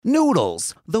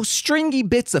Noodles, those stringy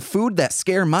bits of food that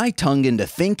scare my tongue into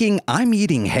thinking I'm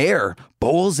eating hair.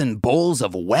 Bowls and bowls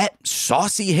of wet,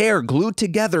 saucy hair glued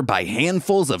together by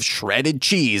handfuls of shredded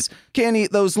cheese. Can't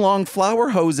eat those long flower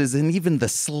hoses in even the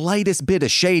slightest bit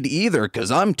of shade either, 'cause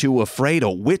I'm too afraid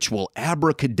a witch will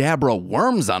abracadabra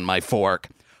worms on my fork.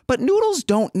 But noodles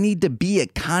don't need to be a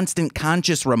constant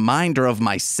conscious reminder of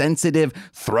my sensitive,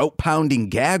 throat-pounding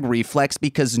gag reflex,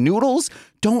 because noodles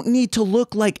don't need to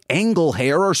look like angle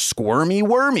hair or squirmy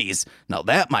wormies. Now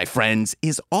that, my friends,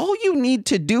 is all you need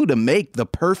to do to make the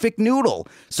perfect noodle.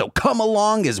 So come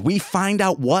along as we find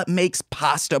out what makes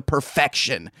pasta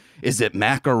perfection. Is it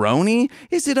macaroni?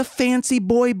 Is it a fancy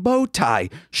boy bow tie?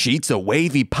 Sheets of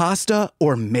wavy pasta?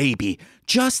 Or maybe,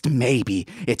 just maybe,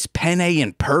 it's penne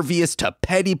impervious to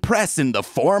petty press in the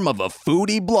form of a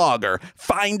foodie blogger?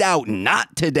 Find out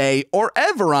not today or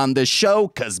ever on the show,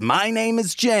 'cause my name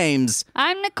is James.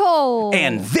 I'm Nicole.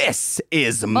 And this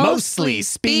is Mostly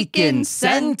Speaking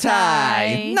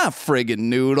Sentai. Not friggin'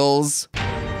 noodles.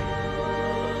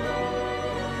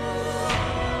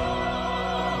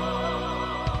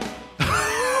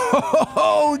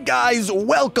 Oh, guys,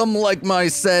 welcome. Like I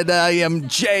said, I am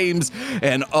James.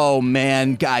 And oh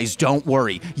man, guys, don't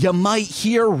worry. You might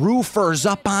hear roofers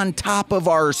up on top of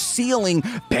our ceiling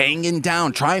banging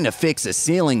down, trying to fix a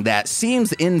ceiling that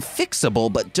seems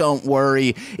infixable, but don't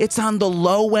worry. It's on the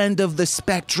low end of the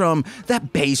spectrum.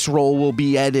 That bass roll will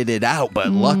be edited out,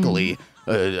 but luckily,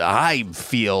 I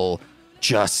feel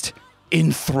just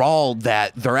enthralled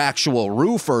that they're actual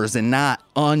roofers and not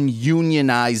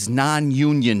ununionized,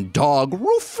 non-union dog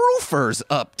roofers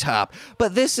up top.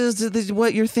 But this is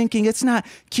what you're thinking. It's not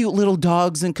cute little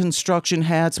dogs in construction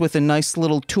hats with a nice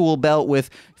little tool belt with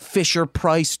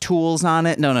Fisher-Price tools on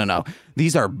it. No.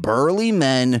 These are burly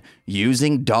men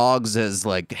using dogs as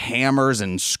like hammers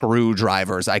and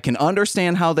screwdrivers. I can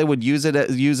understand how they would use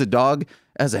a dog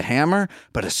as a hammer,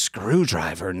 but a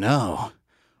screwdriver, no.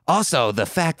 Also, the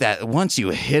fact that once you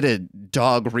hit a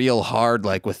dog real hard,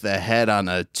 like with the head on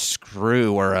a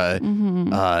screw or a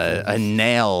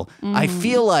nail, I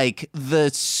feel like the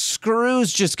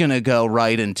screw's just going to go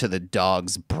right into the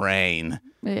dog's brain.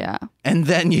 Yeah. And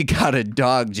then you got a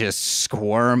dog just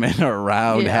squirming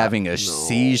around, having a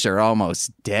seizure,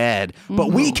 almost dead.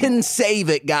 But we can save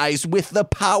it, guys, with the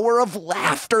power of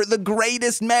laughter, the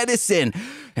greatest medicine.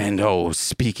 And oh,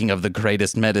 speaking of the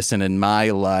greatest medicine in my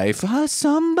life,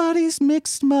 somebody's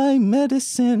mixed my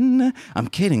medicine. I'm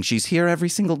kidding. She's here every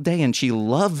single day and she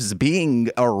loves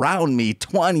being around me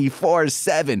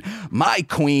 24/7. My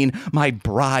queen, my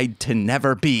bride to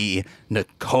never be,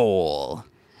 Nicole.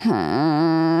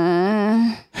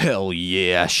 Hell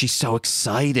yeah, she's so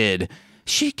excited.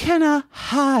 She cannot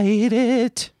hide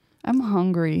it. I'm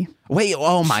hungry. Wait,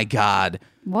 oh my God.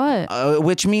 What?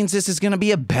 Which means this is going to be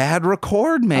a bad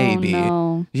record, maybe.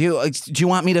 Oh, no. Do you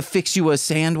want me to fix you a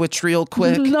sandwich real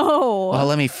quick? No. Well,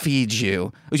 let me feed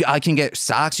you. I can get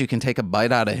Socks. You can take a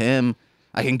bite out of him.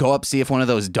 I can go up, see if one of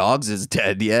those dogs is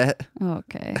dead yet.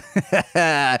 Okay.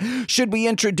 Should we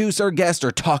introduce our guest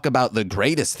or talk about the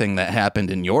greatest thing that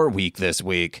happened in your week this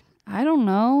week? I don't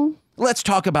know. Let's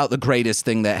talk about the greatest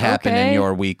thing that happened in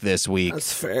your week this week.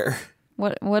 That's fair.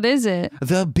 What is it?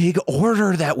 The big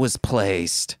order that was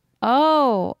placed.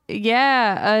 Oh,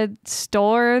 yeah. A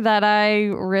store that I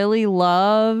really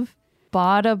love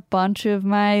bought a bunch of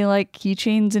my like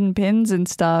keychains and pins and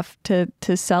stuff to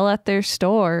sell at their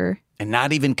store. And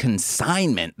not even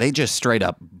consignment. They just straight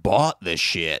up bought the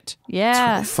shit. Yeah.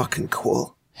 That's really fucking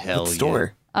cool. Hell What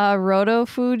store? Roto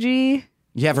Fuji.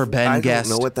 You ever been, I guest?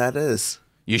 don't know what that is.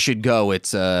 You should go.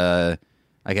 It's, I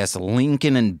guess,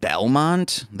 Lincoln and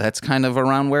Belmont. That's kind of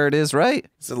around where it is, right?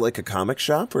 Is it like a comic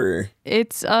shop or?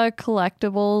 It's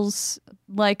collectibles,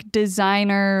 like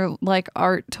designer, like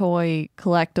art toy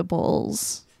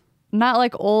collectibles. Not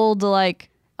like old,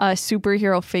 like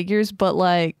superhero figures, but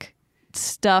like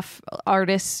stuff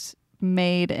artists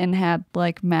made and had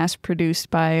like mass produced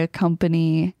by a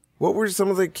company. What were some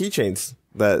of the keychains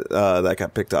that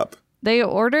got picked up? They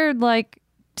ordered like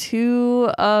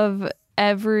 2 of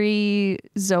every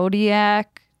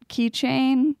Zodiac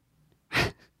keychain.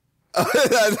 I'm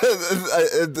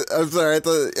sorry.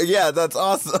 Yeah, that's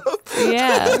awesome.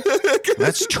 Yeah.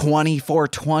 That's 24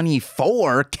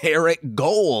 karat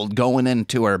gold going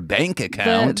into her bank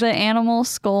account. The animal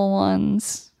skull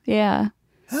ones. Yeah.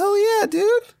 Hell yeah,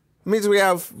 dude. It means we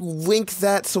have link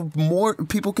that so more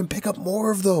people can pick up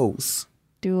more of those.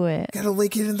 Do it. Gotta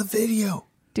link it in the video.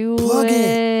 Plug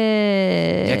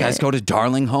it. Yeah, guys, go to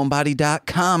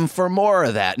darlinghomebody.com for more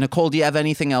of that. Nicole, do you have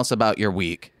anything else about your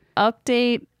week?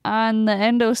 Update on the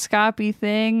endoscopy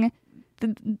thing.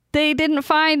 they didn't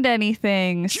find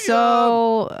anything.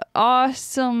 So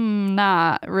awesome,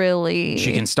 not really.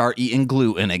 She can start eating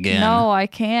gluten again. No, I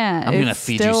can't. I'm going to It's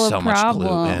feed you still so a much problem.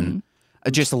 gluten.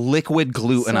 Just liquid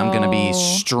gluten I'm going to be So-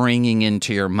 stringing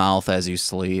into your mouth as you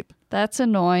sleep. That's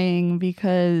annoying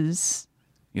because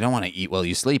You don't want to eat while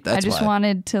you sleep. That's I just why.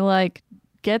 wanted to like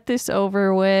get this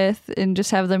over with and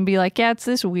just have them be like, yeah, it's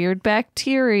this weird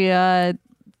bacteria.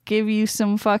 Give you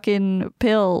some fucking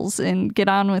pills and get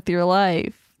on with your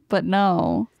life. But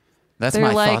no. That's They're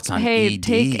my like, thoughts on hey, ED.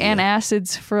 take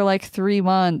antacids for like 3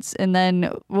 months and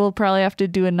then we'll probably have to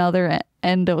do another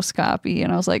endoscopy.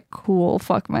 And I was like, cool,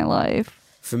 fuck my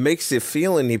life. If it makes you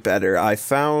feel any better, I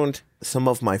found some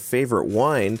of my favorite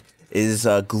wine is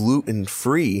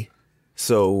gluten-free.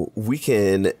 So we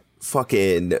can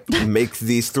fucking make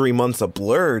these 3 months a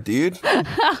blur, dude.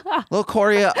 Lil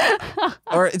Corey,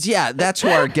 that's who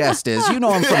our guest is. You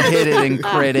know him from Hit It and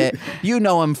Crit It. You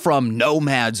know him from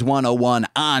Nomads 101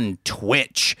 on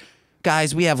Twitch.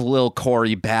 Guys, we have Lil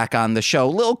Corey back on the show.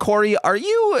 Lil Corey,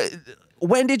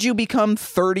 when did you become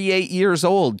 38 years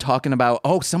old talking about,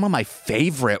 some of my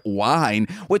favorite wine,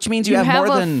 which means you have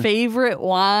more a than... favorite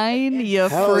wine, you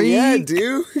Hell freak. yeah,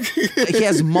 dude. He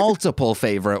has multiple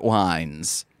favorite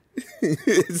wines.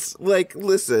 It's like,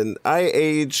 listen, I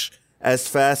age as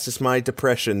fast as my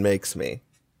depression makes me.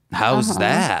 How's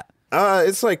that?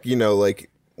 It's like, like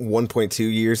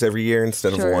 1.2 years every year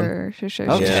instead of one.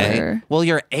 Sure. Okay. Sure. Well,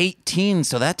 you're 18,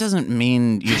 so that doesn't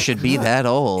mean you should be that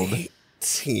old.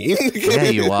 18? Yeah,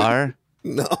 you are.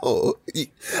 No,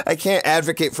 I can't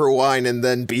advocate for wine and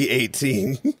then be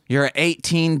 18. You're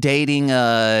 18 dating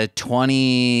a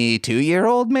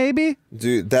 22-year-old, maybe?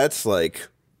 Dude, that's like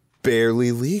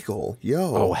barely legal.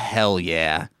 Yo. Oh, hell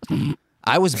yeah.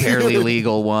 I was barely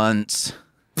legal once.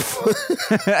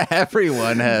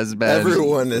 Everyone has been.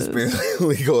 Everyone is barely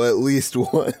legal at least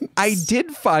once. I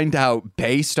did find out,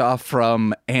 based off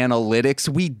from analytics,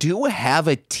 we do have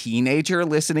a teenager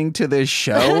listening to this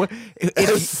show.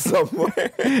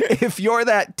 Somewhere. If you're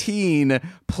that teen,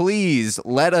 please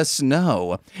let us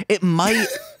know. It might.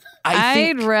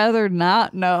 I'd rather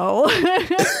not know.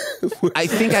 I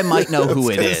think I might know who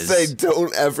it I was is. gonna say,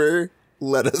 don't ever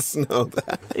let us know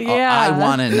that. Yeah. I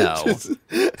want to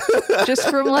know. Just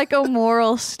from like a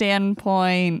moral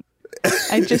standpoint,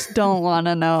 I just don't want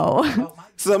to know.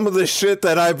 Some of the shit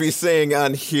that I be saying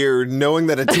on here, knowing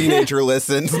that a teenager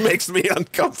listens, makes me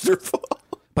uncomfortable.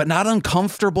 But not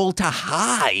uncomfortable to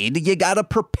hide. You got to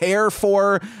prepare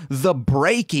for the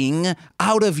breaking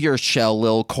out of your shell,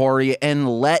 Lil Corey,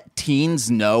 and let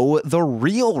teens know the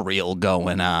real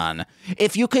going on.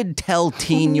 If you could tell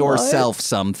teen yourself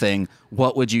something,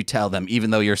 what would you tell them?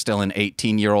 Even though you're still an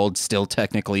 18-year-old, still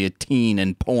technically a teen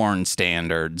in porn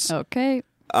standards. Okay.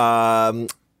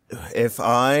 If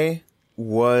I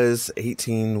was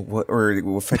 18, or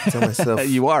if I could tell myself,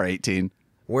 You are 18.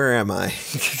 where am I?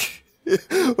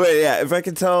 Wait, yeah, if I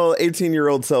could tell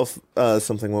 18-year-old self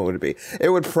something, what would it be? It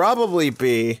would probably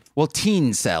be... Well,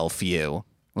 teen self, you.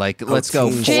 Like, let's go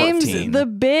teen 14. James, the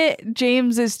bit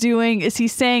James is doing is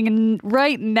he's saying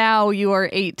right now you are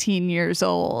 18 years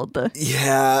old.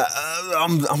 Yeah,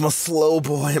 I'm a slow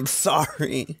boy. I'm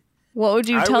sorry. What would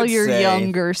you I tell would your say-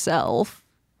 younger self?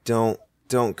 Don't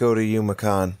go to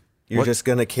UMaCon. You're just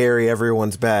gonna carry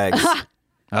everyone's bags,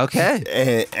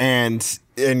 Okay. and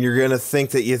you're gonna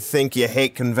think you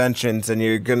hate conventions, and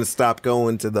you're gonna stop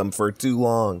going to them for too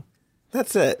long.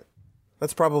 That's it.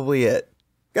 That's probably it.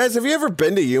 Guys, have you ever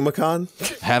been to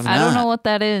UMaCon? Have not. I don't know what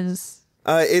that is.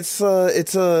 It's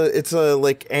a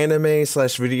like anime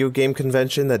 / video game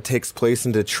convention that takes place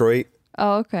in Detroit.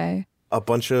 Oh, okay. A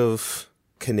bunch of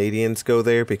Canadians go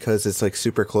there because it's like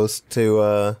super close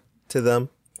to them,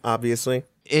 obviously.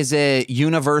 Is it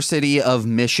University of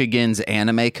Michigan's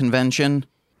anime convention?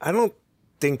 I don't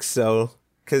think so,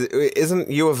 because isn't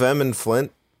U of M in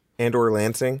Flint and or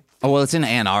Lansing? Oh, well, it's in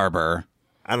Ann Arbor.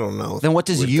 I don't know. Then what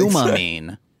does Weird Yuma things.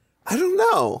 mean? I don't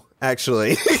know,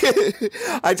 actually.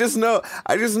 I just know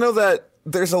that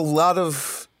there's a lot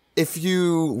of, if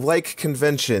you like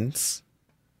conventions,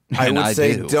 I And would I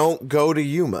say do. don't go to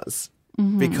Yuma's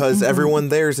because everyone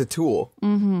there is a tool.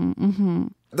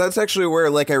 That's actually where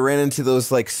like I ran into those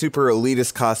like super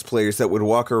elitist cosplayers that would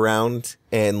walk around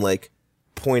and like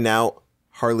point out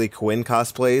Harley Quinn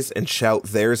cosplays and shout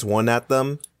 "there's one" at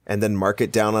them and then mark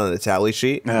it down on a tally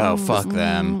sheet. Oh, fuck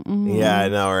them. Yeah, I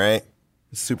know, right?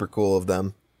 Super cool of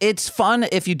them. It's fun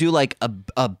if you do like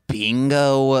a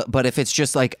bingo, but if it's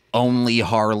just like only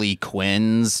Harley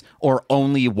Quinns or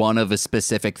only one of a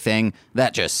specific thing,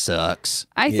 that just sucks.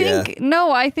 I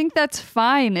think that's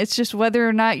fine. It's just whether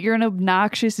or not you're an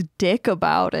obnoxious dick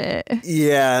about it.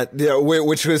 Yeah,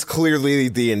 which was clearly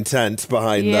the intent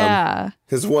behind them.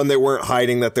 Because one, they weren't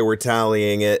hiding that they were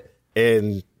tallying it,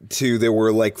 and two, they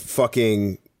were like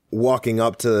fucking walking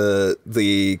up to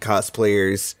the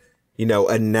cosplayers,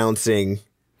 announcing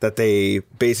that they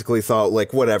basically thought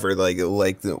like whatever, like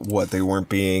what, they weren't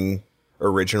being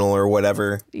original or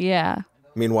whatever. Yeah.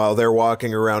 Meanwhile, they're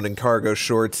walking around in cargo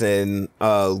shorts and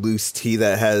loose tee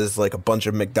that has like a bunch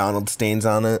of McDonald's stains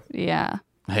on it. Yeah.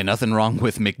 Hey, nothing wrong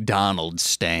with McDonald's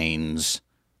stains.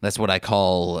 That's what I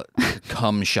call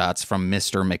cum shots from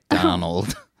Mr.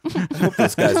 McDonald. I hope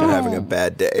those guys are having a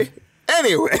bad day.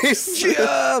 Anyways.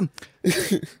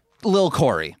 Lil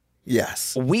Corey.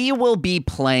 Yes. We will be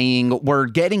playing, we're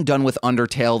getting done with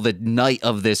Undertale the night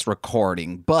of this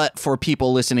recording, but for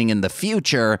people listening in the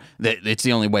future, it's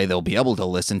the only way they'll be able to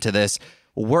listen to this.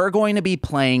 We're going to be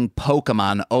playing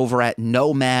Pokemon over at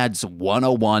Nomads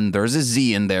 101. There's a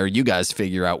Z in there. You guys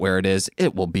figure out where it is.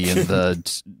 It will be in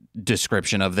the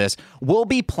description of this. We'll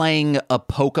be playing a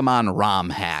Pokemon ROM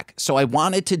hack. So I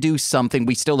wanted to do something.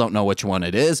 We still don't know which one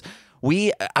it is.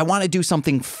 I want to do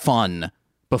something fun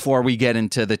before we get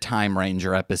into the Time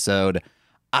Ranger episode.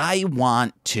 I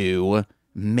want to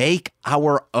make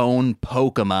our own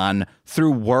Pokemon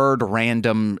through word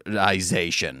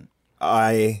randomization.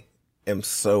 I am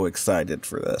so excited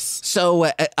for this. So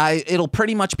it'll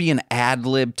pretty much be an ad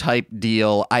lib type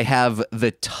deal. I have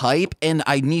the type, and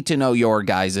I need to know your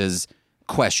guys's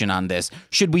question on this.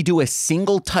 Should we do a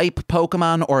single type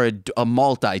Pokemon or a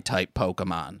multi-type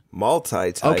Pokemon?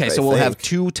 Multi-type. Okay, so we'll have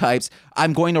two types.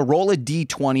 I'm going to roll a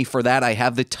d20 for that. I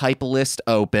have the type list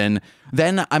open.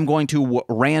 Then I'm going to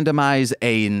randomize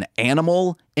an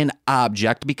animal, an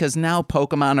object, because now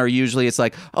Pokemon are usually, it's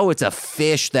like, oh, it's a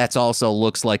fish that also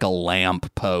looks like a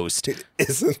lamp post.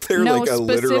 Isn't there like a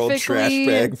literal trash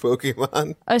bag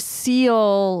Pokemon? A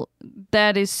seal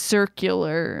that is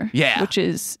circular. Yeah. Which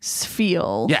is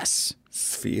Spheal. Yes.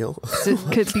 Spheal?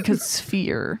 Because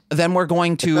sphere. Then we're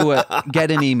going to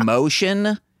get an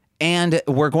emotion, and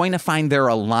we're going to find their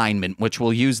alignment, which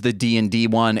we'll use the D&D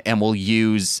one, and we'll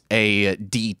use a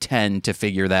D10 to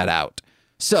figure that out.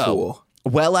 So, cool.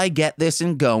 While I get this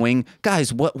and going,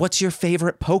 guys, what's your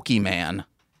favorite Pokemon?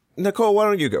 Nicole, why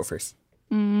don't you go first?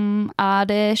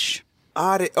 Oddish.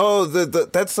 Oh,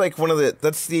 that's like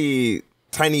that's the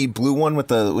tiny blue one with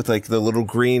the little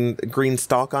green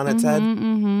stalk on its head.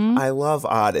 Mm-hmm. I love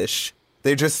Oddish.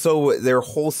 They're just they're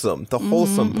wholesome. The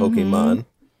wholesome Pokemon.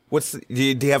 Do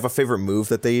you have a favorite move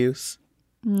that they use?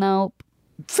 Nope.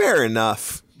 Fair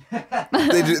enough. I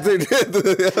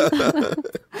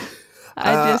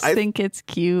just think it's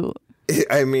cute.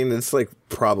 I mean, it's like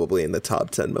probably in the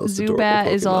top 10 most adorable Zubat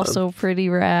Pokemon. is also pretty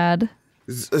rad.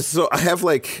 So I have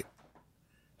like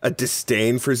a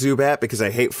disdain for Zubat because I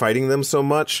hate fighting them so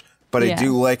much, but I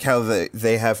do like how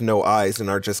they have no eyes and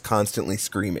are just constantly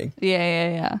screaming.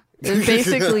 Yeah. They're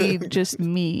basically just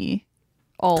me.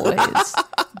 Always.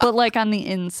 But like on the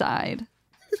inside.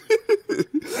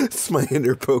 It's my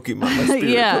inner Pokemon. My spirit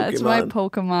Pokemon. It's my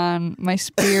Pokemon. My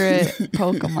spirit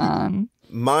Pokemon.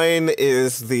 Mine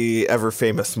is the ever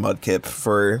famous Mudkip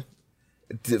for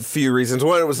a few reasons.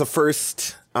 One, it was the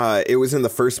first. It was in the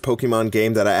first Pokemon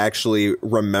game that I actually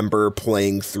remember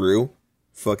playing through.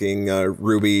 Fucking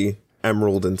Ruby,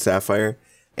 Emerald, and Sapphire.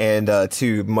 And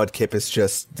two, Mudkip is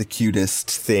just the cutest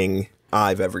thing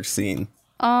I've ever seen.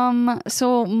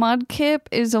 So Mudkip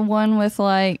is a one with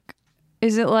like,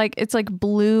 it's like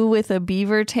blue with a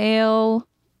beaver tail,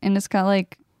 and it's got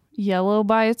like yellow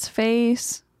by its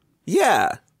face.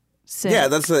 Yeah. Sick. Yeah,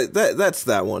 that's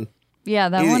that one. Yeah,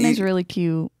 that one is really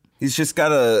cute. He's just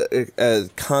got a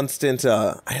constant,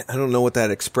 I don't know what that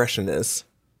expression is,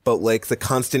 but like the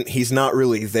constant, he's not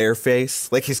really there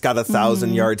face. Like he's got a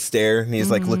 1,000-yard stare and he's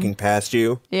like looking past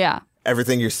you. Yeah.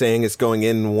 Everything you're saying is going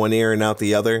in one ear and out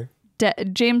the other.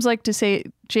 James likes to say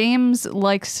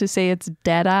it's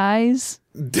dead eyes.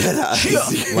 Dead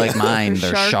eyes. Like mine,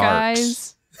 they're shark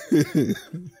sharks. eyes.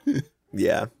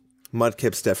 Yeah.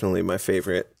 Mudkip's definitely my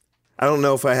favorite. I don't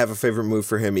know if I have a favorite move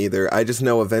for him either. I just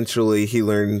know eventually he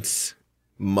learns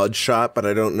Mud Shot, but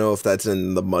I don't know if that's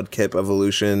in the Mudkip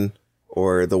evolution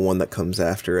or the one that comes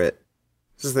after it.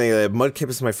 Just the thing, Mudkip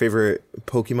is my favorite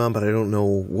Pokemon, but I don't know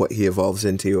what he evolves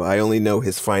into. I only know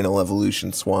his final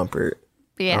evolution, Swampert.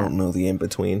 Yeah. I don't know the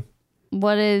in-between.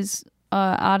 What is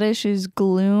Oddish is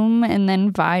Gloom and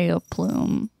then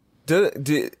Vileplume.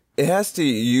 It has to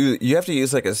you have to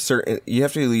use like a certain, you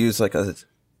have to use like a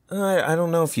I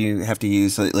don't know if you have to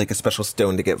use like a special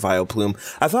stone to get Vileplume.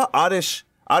 I thought Oddish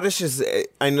is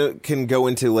I know can go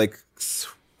into like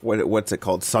what's it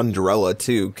called, Cinderella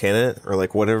too, can it, or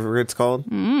like whatever it's called?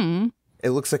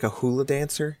 It looks like a hula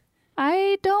dancer.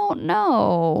 I don't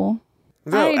know.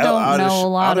 No, I don't know a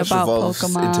lot Oddish about evolves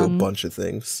Pokemon. into a bunch of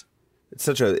things. It's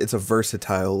a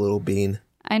versatile little bean.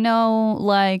 I know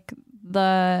like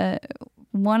the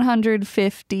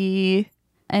 150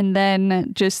 and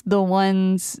then just the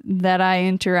ones that I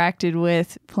interacted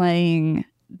with playing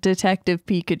Detective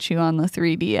Pikachu on the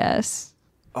 3DS.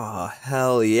 Oh,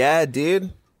 hell yeah,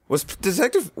 dude. What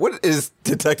is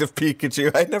Detective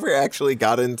Pikachu? I never actually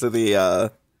got into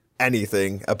the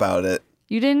anything about it.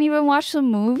 You didn't even watch the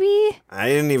movie? I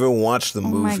didn't even watch the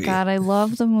movie. Oh my god, I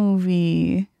love the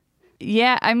movie.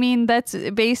 Yeah, I mean, that's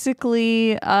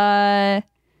basically, Pikachu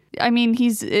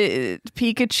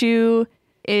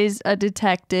is a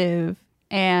detective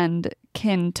and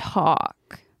can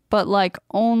talk, but like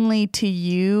only to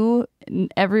you.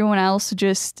 Everyone else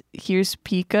just hears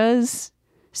Pikas.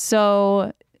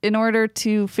 So in order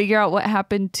to figure out what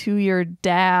happened to your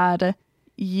dad,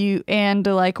 and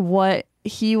like what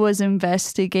he was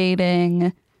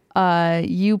investigating,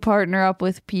 you partner up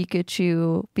with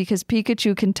Pikachu because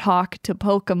Pikachu can talk to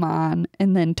Pokemon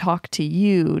and then talk to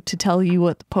you to tell you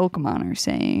what the Pokemon are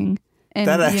saying. And,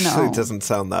 that actually doesn't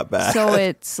sound that bad. So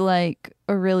it's like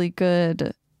a really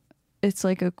good, it's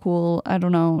like a cool, I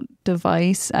don't know,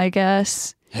 device, I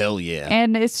guess. Hell yeah.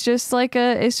 And it's just like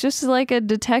a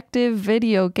detective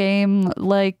video game,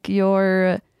 like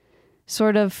your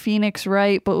sort of Phoenix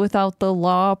Wright, but without the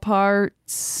law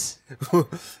parts.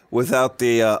 Without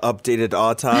the updated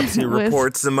autopsy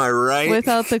reports, am I right?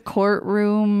 Without the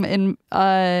courtroom and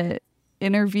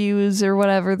interviews or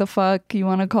whatever the fuck you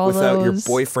want to call without those. Without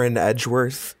your boyfriend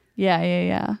Edgeworth.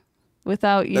 Yeah.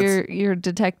 Without your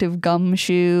detective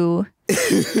Gumshoe.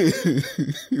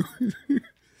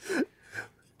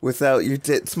 Without your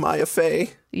tits Maya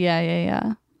Fey.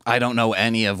 Yeah. I don't know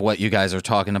any of what you guys are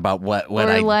talking about. What or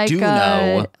I like do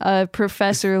know,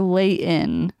 Professor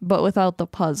Layton, but without the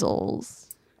puzzles.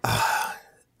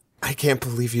 I can't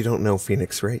believe you don't know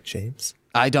Phoenix Wright, James.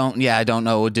 I don't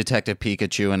know Detective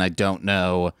Pikachu, and I don't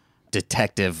know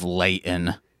Detective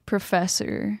Layton.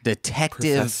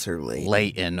 Detective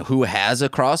Layton, who has a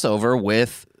crossover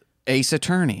with Ace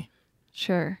Attorney.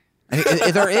 Sure.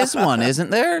 There is one,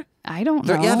 isn't there? I don't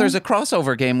know. Yeah, there's a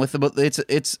crossover game with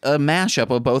it's a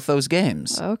mashup of both those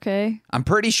games. Okay. I'm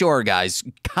pretty sure, guys.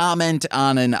 Comment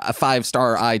on a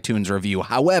 5-star iTunes review.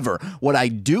 However, what I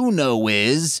do know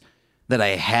is that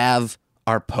I have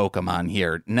our Pokemon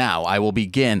here. Now, I will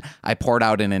begin. I poured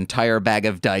out an entire bag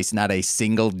of dice, not a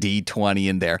single D20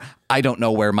 in there. I don't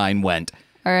know where mine went.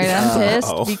 All right, I'm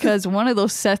pissed because one of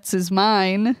those sets is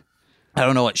mine. I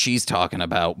don't know what she's talking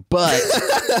about, but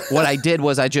what I did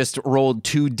was I just rolled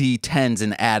 2 D10s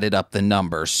and added up the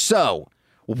number. So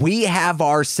we have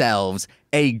ourselves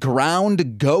a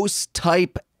ground ghost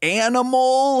type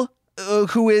animal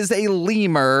who is a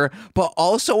lemur, but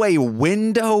also a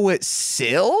window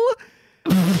sill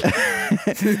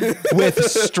with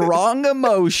strong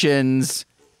emotions,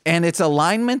 and its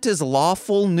alignment is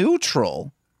lawful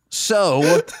neutral.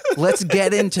 So let's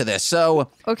get into this. So,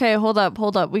 okay, hold up.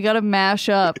 We got to mash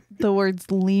up the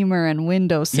words lemur and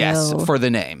windowsill. yes, for the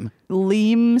name.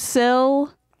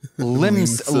 Limsill.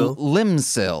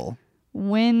 Limsill.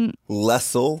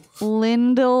 Lessel.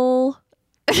 Lindell.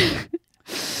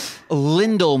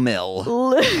 Lindlemill.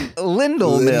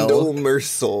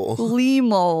 Lindlemersel.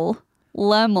 Lemel.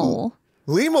 Lemel.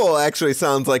 Lemel actually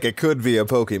sounds like it could be a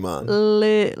Pokemon.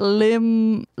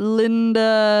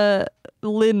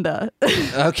 Linda.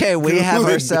 Okay, we have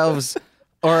ourselves.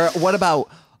 Or what about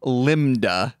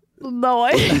Limda? No,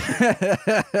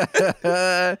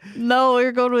 no,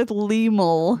 we're going with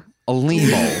Lemel.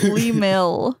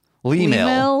 Lemel.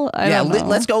 Lemel. Yeah,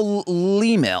 let's go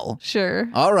Lemel. Sure.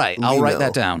 All right, I'll write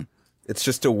that down. It's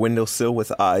just a windowsill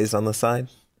with eyes on the side.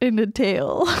 And a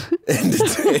tail.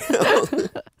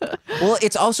 Well,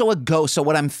 it's also a ghost. So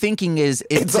what I'm thinking is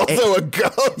it's also a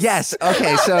ghost. Yes.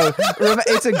 Okay. So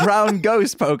it's a ground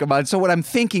ghost Pokemon. So what I'm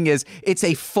thinking is it's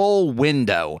a full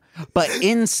window, but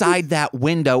inside that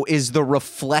window is the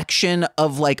reflection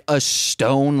of like a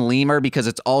stone lemur because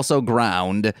it's also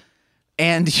ground.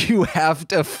 And you have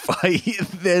to fight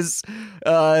this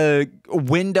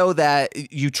window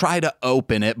that you try to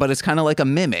open it, but it's kind of like a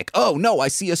mimic. Oh, no, I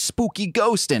see a spooky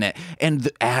ghost in it. And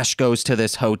Ash goes to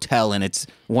this hotel, and it's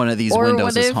one of these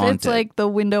windows is haunted. Or what if it's like the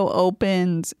window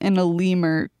opens and a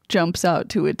lemur jumps out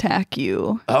to attack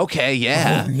you? Okay,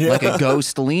 yeah. Like a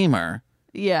ghost lemur.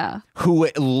 Yeah. Who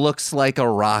looks like a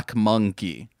rock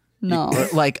monkey. No.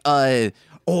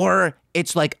 Or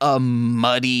it's like a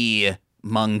muddy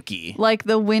monkey. Like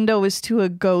the window is to a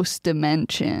ghost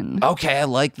dimension. Okay, I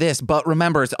like this. But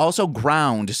remember, it's also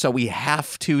ground, so we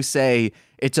have to say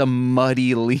it's a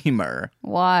muddy lemur.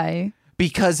 Why?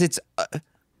 Because it's...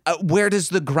 where does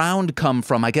the ground come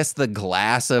from? I guess the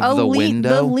glass of the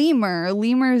window? The lemur.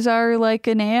 Lemurs are like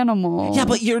an animal. Yeah,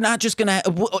 but you're not just going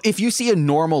to... If you see a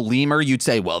normal lemur, you'd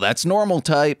say, well, that's normal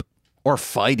type. Or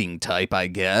fighting type, I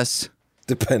guess.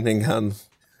 Depending on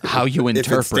how you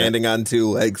interpret. If it's standing on two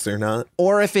legs or not.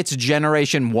 Or if it's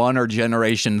generation 1 or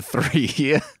generation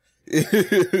 3.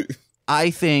 I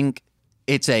think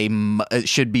it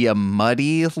should be a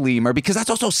muddy lemur because that's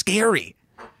also scary.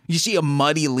 You see a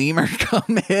muddy lemur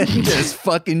come in, just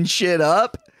fucking shit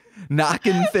up,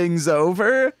 knocking things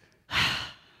over.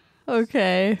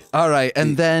 Okay. All right,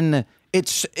 and then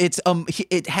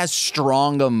it has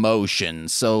strong emotion,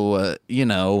 so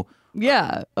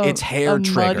Yeah. It's hair a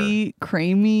trigger. Muddy,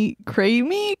 crazy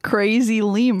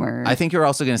lemur. I think you're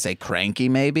also going to say cranky,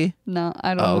 maybe? No,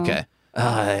 I don't know. Okay.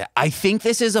 I think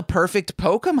this is a perfect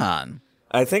Pokemon.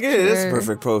 I think it is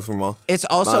perfect Pokemon. It's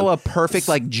also a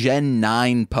perfect, Gen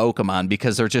 9 Pokemon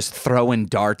because they're just throwing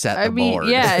darts at the board.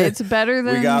 Yeah, it's better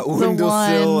than We got the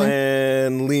Windowsill one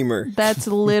and Lemur. that's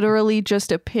literally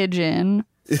just a pigeon.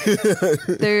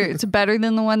 It's better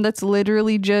than the one that's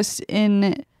literally just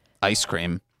in Ice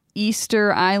cream.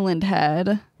 Easter Island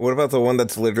Head. What about the one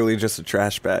that's literally just a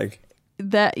trash bag?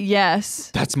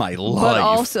 Yes. That's my life. But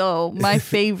also, my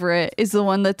favorite is the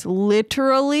one that's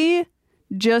literally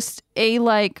just a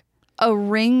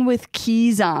ring with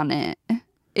keys on it.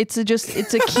 It's a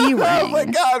key ring. Oh my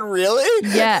god, really?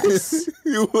 Yes.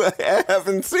 I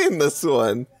haven't seen this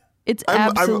one. It's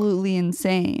absolutely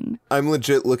insane. I'm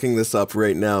legit looking this up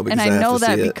right now because and I know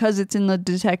that see because it's in the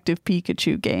Detective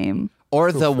Pikachu game.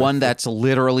 Or the one that's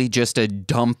literally just a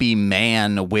dumpy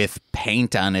man with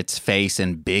paint on its face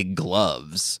and big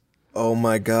gloves. Oh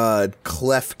my god,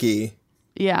 Klefki.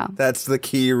 Yeah. That's the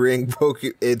key ring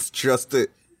Pokemon. It's just a...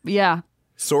 Yeah.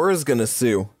 Sora's gonna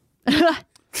sue.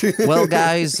 Well,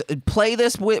 guys, play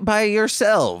this by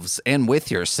yourselves and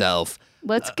with yourself.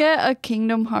 Let's get a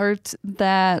Kingdom Hearts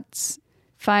that's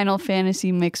Final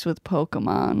Fantasy mixed with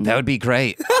Pokemon. That would be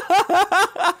great.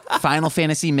 Final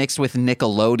Fantasy mixed with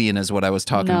Nickelodeon is what I was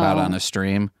talking about on a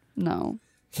stream. No.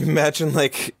 Can you imagine,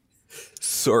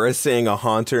 Sora seeing a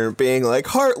Haunter and being like,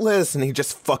 heartless, and he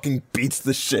just fucking beats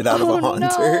the shit out of a Haunter?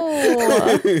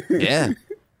 No. Yeah.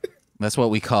 That's what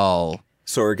we call...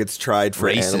 Sora gets tried for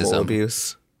animal racism.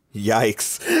 abuse.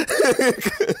 Yikes.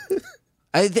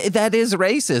 That is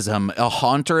racism. A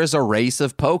Haunter is a race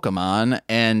of Pokemon,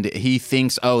 and he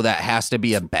thinks, that has to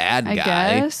be a bad guy. I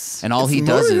guess. And all he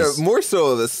does is... More so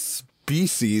of a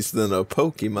species than a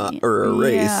Pokemon or a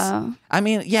race. Yeah. I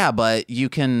mean, yeah, but you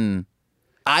can...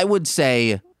 I would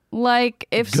say...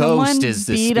 if Ghost someone is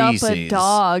the beat up a species.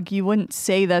 dog, you wouldn't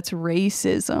say that's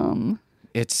racism.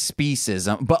 It's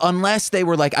speciesism. But unless they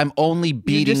were I'm only You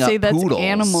beating just up say that's poodles.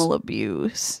 animal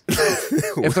abuse.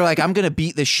 If they're I'm going to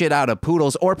beat the shit out of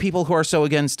poodles, or people who are so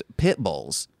against pit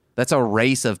bulls. That's a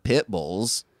race of pit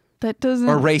bulls. That doesn't...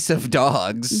 Or race of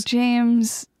dogs.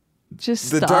 James,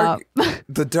 just stop.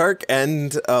 The dark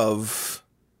end of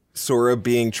Sora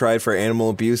being tried for animal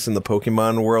abuse in the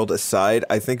Pokemon world aside,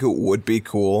 I think it would be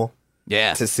cool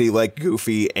Yeah. to see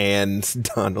Goofy and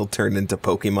Donald turn into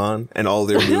Pokemon and all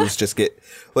their moves just get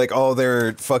all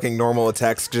their fucking normal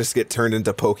attacks just get turned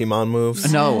into Pokemon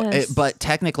moves. No, Yes. but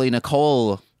technically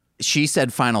Nicole, she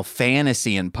said Final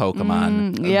Fantasy and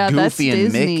Pokemon. yeah, Goofy that's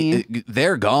and Disney. Mickey,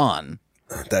 they're gone.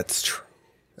 That's true.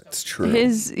 That's true.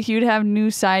 He would have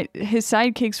his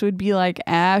sidekicks would be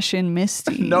Ash and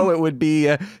Misty. No, it would be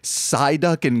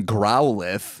Psyduck and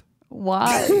Growlithe.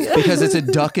 Why? Because it's a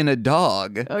duck and a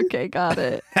dog. Okay, got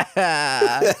it.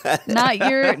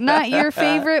 Not your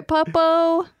favorite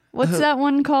Puppo? What's that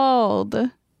one called?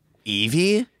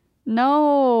 Eevee?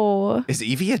 No. Is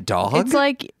Eevee a dog?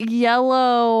 It's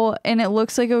yellow and it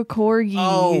looks like a corgi.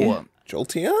 Oh,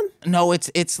 Jolteon? no,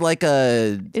 it's like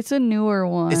a It's a newer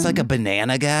one. it's like a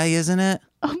banana guy, isn't it?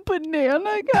 a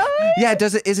banana guy? Yeah,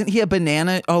 isn't he a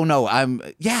banana? Oh no,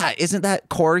 isn't that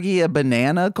corgi a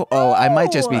banana? Oh, I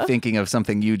might just be No. thinking of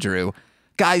something you drew.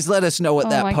 Guys, let us know what Oh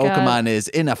that my Pokemon God. is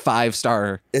in a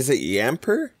 5-star. Is it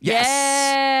Yamper? Yes.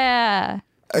 Yeah.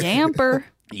 Yamper.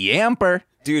 Yamper.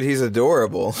 Dude, he's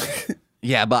adorable.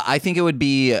 Yeah, but I think it would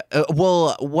be,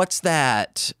 what's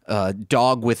that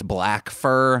dog with black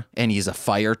fur and he's a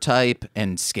fire type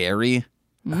and scary?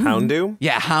 Houndoom?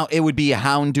 Yeah, it would be a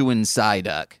Houndoom and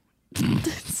Psyduck.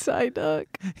 Psyduck.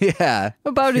 Yeah.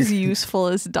 About as useful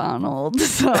as Donald.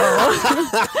 So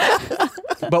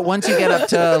But once you get up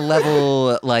to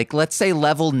level, like, let's say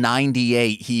level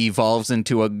 98, he evolves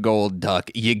into a gold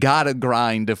duck. You gotta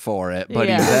grind for it, but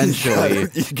Yeah. eventually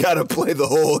You gotta play the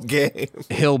whole game.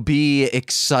 he'll be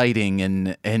exciting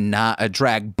and not a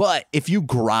drag. But if you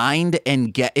grind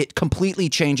and get it, completely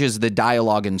changes the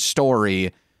dialogue and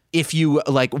story. If you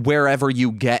like wherever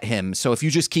you get him. So if you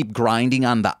just keep grinding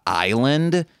on the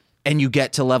island and you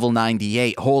get to level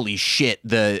 98, holy shit,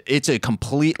 it's a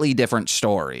completely different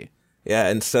story. Yeah,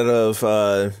 instead of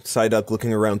Psyduck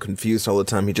looking around confused all the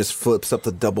time, he just flips up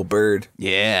the double bird.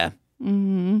 Yeah.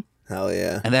 Hell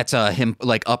yeah. And that's him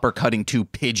like uppercutting two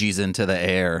Pidgeys into the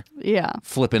air, yeah.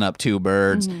 flipping up two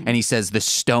birds. And he says the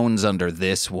stone's under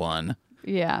this one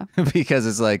Yeah. because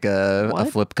it's like a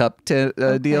What? flip cup deal.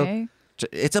 Okay.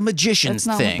 It's a magician's That's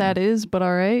not thing. what that is, but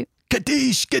all right.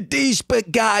 Kaddish.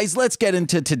 But guys, let's get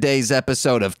into today's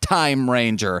episode of Time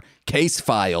Ranger, Case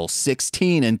File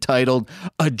 16, entitled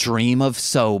A Dream of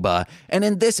Soba. And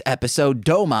in this episode,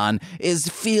 Domon is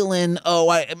feeling,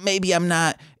 maybe I'm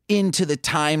not into the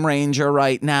Time Ranger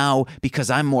right now because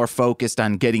I'm more focused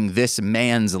on getting this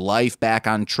man's life back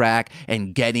on track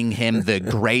and getting him the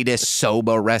greatest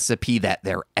soba recipe that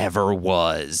there ever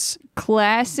was.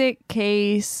 Classic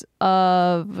case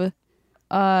of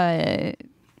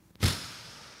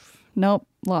nope,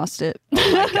 lost it.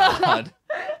 God.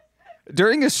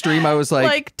 During a stream, I was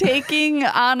Like taking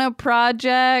on a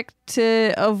project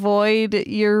to avoid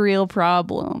your real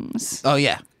problems. oh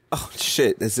yeah. Oh,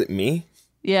 shit. Is it me?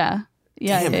 Yeah.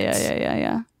 Yeah, Damn yeah, it. yeah, yeah,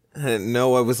 yeah. I didn't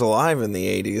know I was alive in the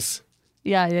 80s.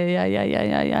 Yeah. Is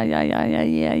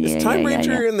Time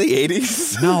Ranger in the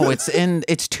 80s? No, it's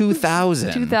 2000.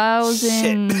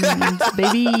 2000s,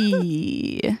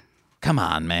 baby. Come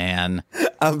on, man.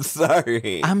 I'm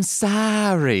sorry. I'm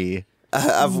sorry.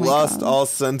 I've lost all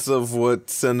sense of what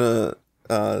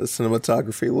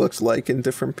cinematography looks like in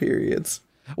different periods.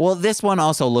 Well, this one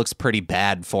also looks pretty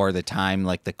bad for the time,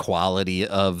 like the quality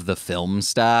of the film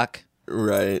stock.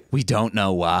 Right. We don't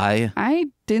know why. I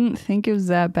didn't think it was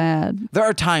that bad. There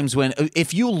are times when,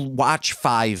 if you watch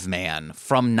Five Man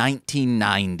from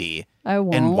 1990 I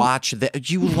won't. and watch that,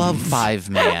 you love Five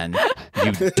Man,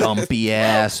 you dumpy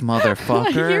ass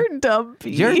motherfucker. You're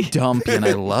dumpy. You're dumpy, and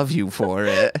I love you for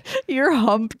it. You're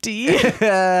Humpty. Do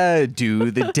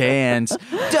the dance,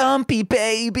 dumpy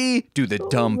baby. Do the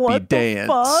dumpy What dance.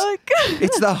 the fuck?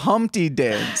 It's the Humpty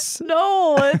dance.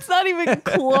 No, it's not even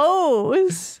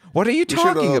close. What are you You should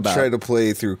talking all about? try to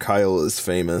play through Kyle is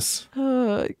Famous.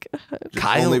 Oh, God.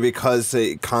 Kyle. Only because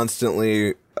it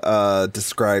constantly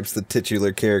describes the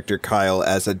titular character Kyle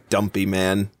as a dumpy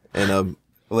man in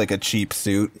a cheap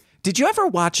suit. Did you ever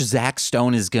watch Zack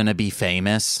Stone is Gonna Be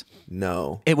Famous?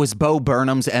 No. It was Bo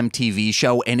Burnham's MTV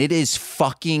show, and it is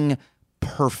fucking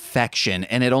perfection.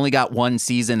 And it only got one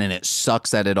season, and it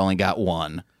sucks that it only got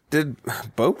one. Did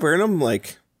Bo Burnham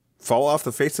fall off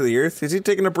the face of the earth? Is he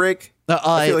taking a break?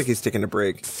 I feel like he's taking a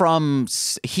break.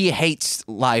 He hates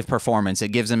live performance. It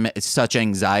gives him such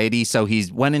anxiety, so he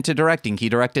went into directing. He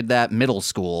directed that middle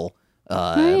school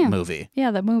yeah. movie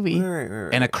Yeah, that movie. All right.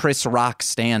 and a Chris Rock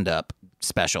stand-up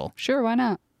special. Sure, why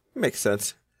not? Makes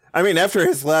sense. I mean, after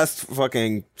his last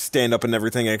fucking stand-up and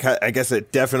everything, I guess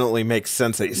it definitely makes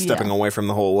sense that he's stepping Yeah. away from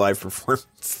the whole live performance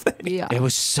thing. Yeah. It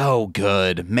was so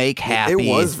good. Make happy. It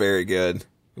was very good.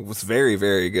 It was very,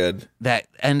 very good. That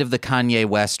end of the Kanye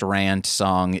West rant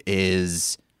song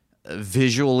is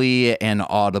visually and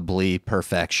audibly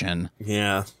perfection.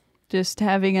 Yeah. Just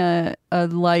having a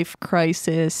life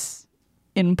crisis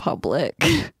in public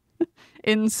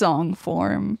in song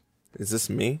form. Is this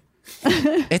me?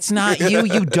 It's not you.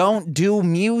 You don't do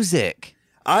music.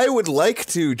 I would like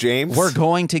to, James. We're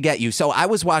going to get you. So I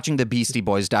was watching the Beastie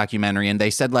Boys documentary, and they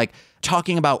said,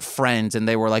 talking about friends, and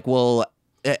they were like, well,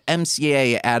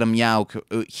 MCA Adam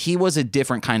Yauch, he was a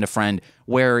different kind of friend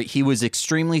where he was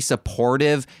extremely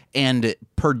supportive and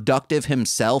productive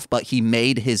himself, but he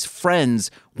made his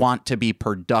friends want to be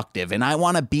productive. And I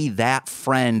want to be that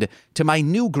friend to my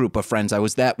new group of friends. I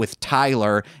was that with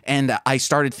Tyler, and I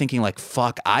started thinking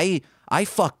fuck, I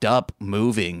fucked up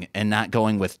moving and not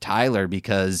going with Tyler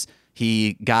because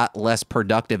he got less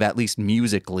productive, at least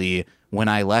musically, when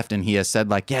I left. And he has said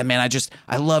yeah, man,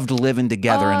 I loved living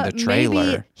together in the trailer.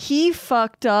 Maybe he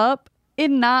fucked up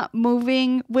in not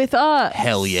moving with us.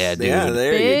 Hell yeah, dude. Yeah,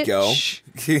 there you go.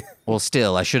 Well,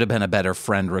 still, I should have been a better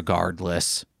friend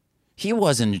regardless. He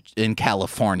wasn't in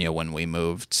California when we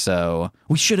moved, so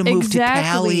we should have moved to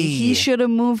Cali. He should have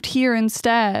moved here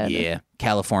instead. Yeah,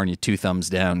 California, 2 thumbs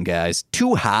down, guys.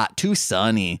 Too hot, too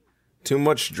sunny. Too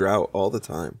much drought all the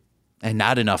time. And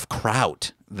not enough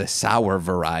kraut, the sour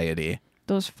variety.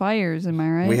 Those fires, am I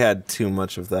right? We had too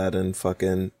much of that in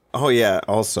fucking... Oh, yeah,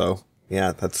 also.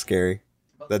 Yeah, that's scary.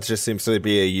 That just seems to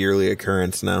be a yearly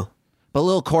occurrence now. But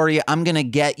Lil Corey, I'm going to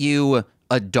get you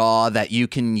a DAW that you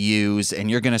can use,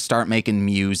 and you're going to start making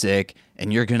music,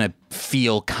 and you're going to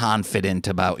feel confident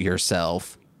about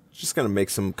yourself. Just gonna make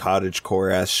some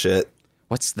cottagecore ass shit.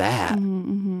 What's that? I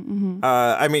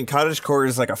mean, cottagecore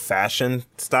is like a fashion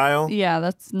style. Yeah,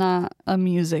 that's not a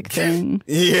music thing.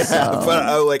 Yeah, So-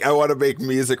 but I want to make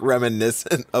music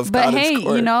reminiscent of But cottagecore. hey,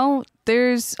 you know,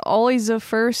 there's always a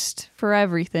first for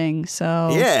everything,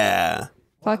 so Yeah.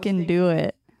 fucking do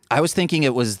it. I was thinking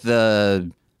it was a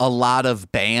lot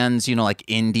of bands, you know, like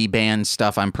indie band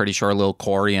stuff. I'm pretty sure Lil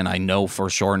Corey and I know for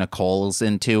sure Nicole's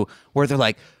into, where they're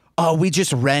like, oh, we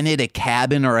just rented a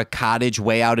cabin or a cottage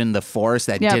way out in the forest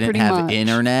that Yeah, didn't pretty have much.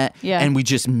 internet. Yeah. And we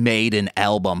just made an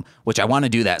album, which I want to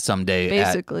do that someday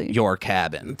Basically. at your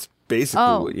cabin. It's basically,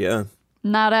 Oh. yeah.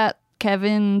 Not at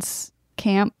Kevin's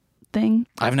camp thing.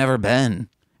 I've never been,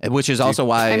 which is also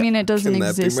why I mean, it doesn't Can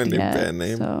that be exist my new yet. band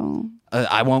name? So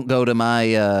I won't go to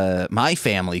my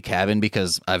family cabin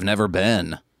because I've never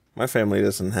been. My family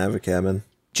doesn't have a cabin.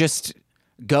 Just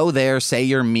go there, say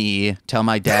you're me, tell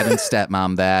my dad and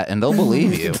stepmom that, and they'll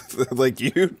believe you. Like,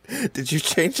 did you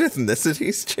change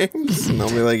ethnicities, James? And I'll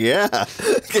be like, yeah.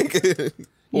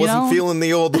 Wasn't know- feeling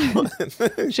the old one.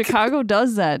 Chicago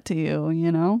does that to you,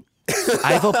 you know?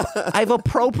 I've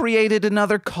appropriated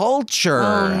another culture.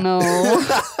 Oh no.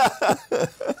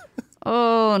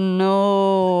 Oh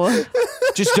no.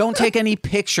 Just don't take any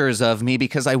pictures of me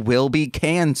because I will be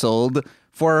canceled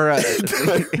for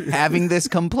having this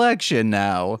complexion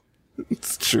now.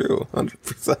 It's true,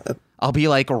 100%. I'll be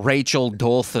like Rachel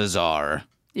Dolthazar.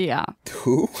 Yeah.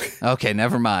 Who? Okay,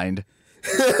 never mind.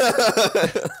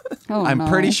 Oh, I'm no.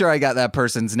 pretty sure I got that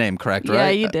person's name correct, right? Yeah,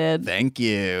 you did. Thank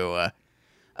you.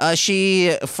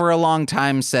 She, for a long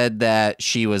time, said that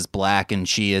she was black and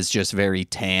she is just very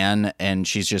tan. And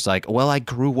she's just like, well, I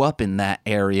grew up in that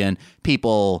area. And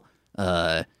people,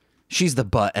 she's the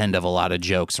butt end of a lot of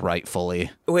jokes,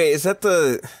 rightfully. Wait, is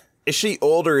she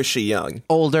old or is she young?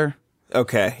 Older.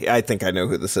 Okay, I think I know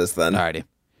who this is then. Alrighty.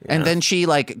 And then she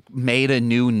like made a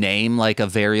new name, like a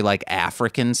very like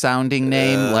African sounding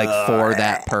name, like for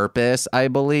that purpose, I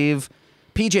believe.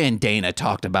 PJ and Dana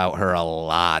talked about her a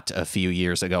lot a few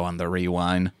years ago on the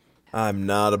Rewind. I'm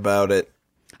not about it.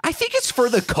 I think it's for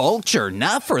the culture,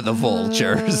 not for the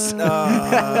vultures. All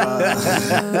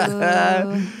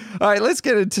right, let's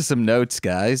get into some notes,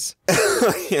 guys.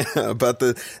 Yeah, but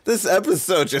this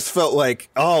episode just felt like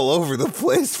all over the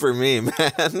place for me,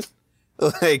 man.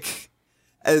 Like,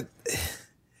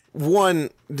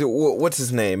 what's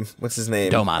his name?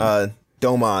 Domon.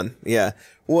 Domon, yeah.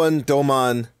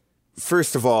 Domon.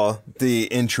 First of all, the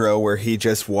intro where he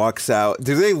just walks out.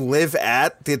 Do they live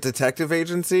at the detective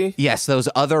agency? Yes, those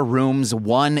other rooms.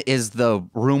 One is the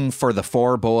room for the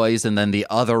four boys, and then the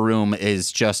other room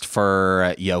is just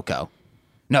for Yoko.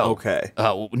 No. Okay.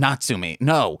 Natsumi.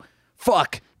 No.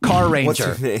 Fuck. Car What's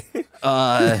Ranger. her name?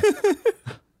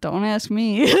 Don't ask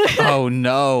me. Oh,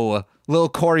 no. Lil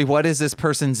Corey, what is this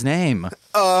person's name?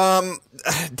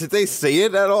 Did they say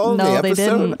it at all No, in the they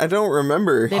episode? didn't. I don't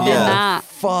remember. They did not.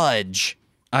 Fudge.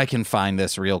 I can find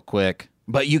this real quick.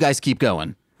 But you guys keep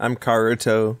going. I'm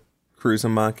Karuto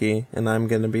Kuruzumaki, and I'm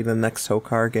gonna be the next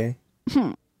Hokage.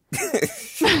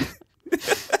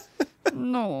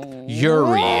 No.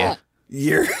 Yuri.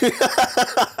 Yuri.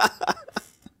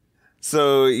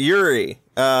 So Yuri,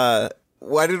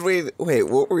 why did we wait?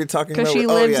 What were we talking 'Cause about? she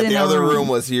Oh lives yeah, in the a other room. room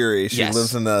was Yuri. She Yes.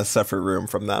 lives in a separate room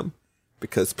from them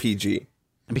because PG.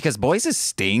 Because boys is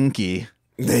stinky.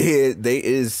 They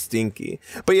is stinky.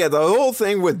 But yeah, the whole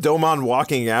thing with Domon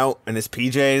walking out in his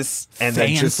PJs and then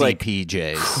just Fancy like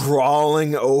PJs.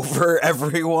 crawling over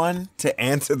everyone to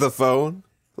answer the phone,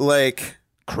 like.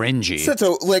 Cringy.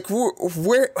 So, like,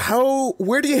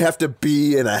 where do you have to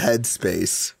be in a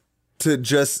headspace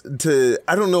to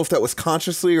I don't know if that was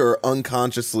consciously or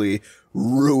unconsciously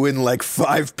ruin like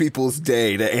 5 people's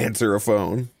day to answer a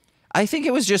phone? I think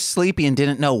it was just sleepy and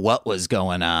didn't know what was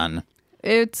going on.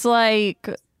 It's like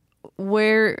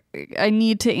where I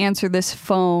need to answer this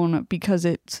phone because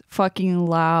it's fucking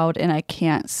loud and I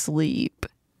can't sleep.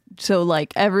 So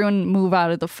like everyone move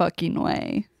out of the fucking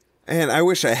way. And I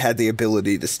wish I had the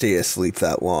ability to stay asleep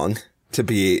that long to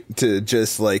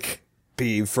just like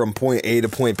be from point A to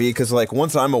point B, because like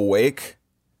once I'm awake,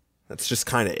 that's just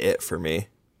kind of it for me.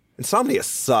 Insomnia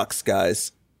sucks,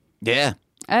 guys. Yeah.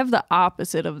 I have the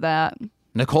opposite of that.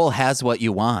 Nicole has what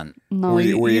you want. No, Were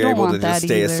you don't able want to that just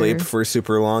stay either. asleep for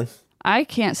super long? I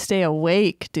can't stay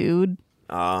awake, dude.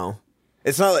 Oh.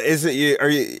 It's not. Is it? Are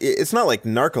you? It's not like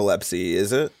narcolepsy,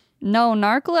 is it? No,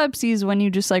 narcolepsy is when you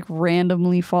just like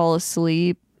randomly fall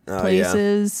asleep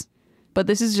places. But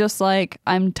this is just like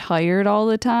I'm tired all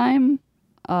the time.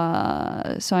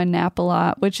 So I nap a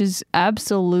lot, which is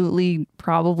absolutely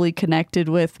probably connected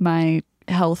with my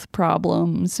health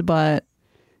problems. But,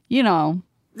 you know.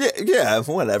 Yeah,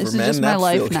 whatever, this man. This is just my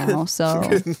life now,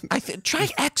 so. Try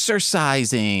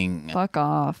exercising. Fuck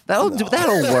off. That'll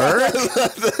work.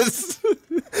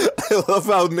 I love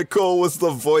how Nicole was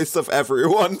the voice of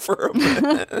everyone for a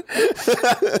minute.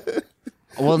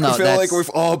 Well, no, I feel like we've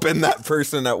all been that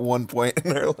person at one point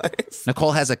in our life.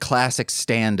 Nicole has a classic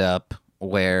stand-up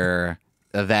where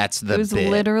that's the It was bit.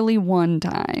 literally one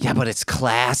time. Yeah, but it's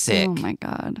classic. Oh, my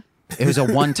God. It was a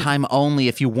one-time only.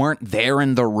 If you weren't there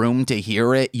in the room to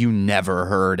hear it, you never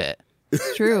heard it.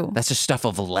 It's true. That's the stuff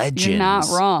of legends. You're not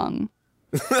wrong.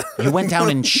 You went down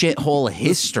in shithole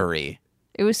history.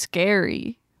 It was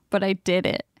scary, but I did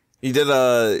it. You did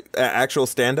a actual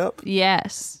stand-up?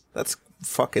 Yes. That's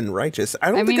fucking righteous.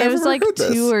 I mean, think I've it was ever like heard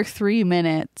this. 2 or 3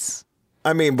 minutes.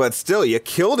 I mean, but still, you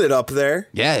killed it up there.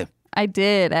 Yeah. I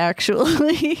did,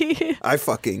 actually. I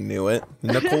fucking knew it.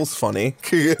 Nicole's funny.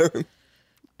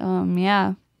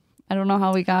 Yeah. I don't know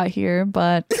how we got here,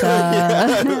 but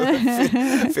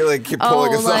I feel like you're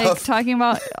pulling us off. talking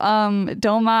about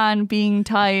Domon being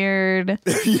tired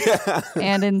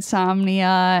and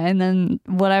insomnia, and then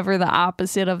whatever the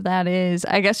opposite of that is.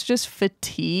 I guess just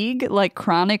fatigue, like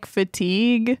chronic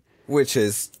fatigue. Which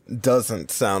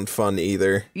doesn't sound fun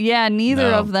either. Yeah, neither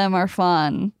of them are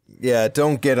fun. Yeah,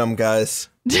 don't get them, guys.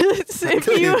 Because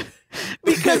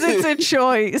it's a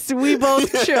choice. We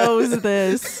both chose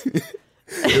this.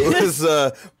 It was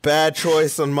a bad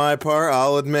choice on my part,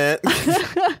 I'll admit.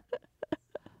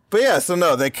 But yeah, so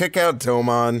no, they kick out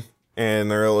Domon,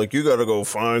 and they're like, you gotta go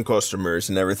find customers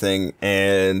and everything.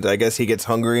 And I guess he gets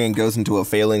hungry and goes into a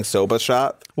failing soba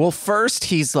shop. Well, first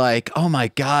he's like, oh my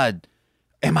God,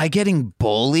 am I getting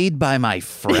bullied by my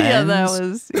friends? Yeah, that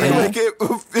was... Like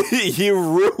you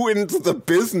ruined the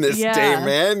business day,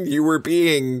 man. You were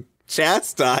being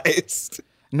chastised.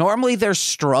 Normally they're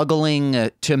struggling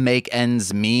to make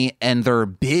ends meet, and they're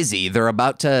busy. They're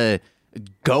about to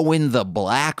go in the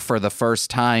black for the first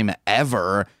time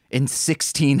ever in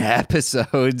 16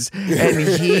 episodes. And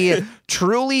he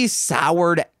truly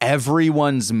soured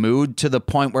everyone's mood to the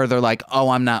point where they're like, oh,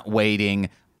 I'm not waiting.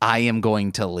 I am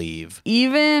going to leave.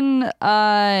 Even,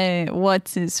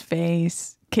 what's his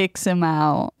face? Kicks him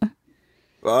out.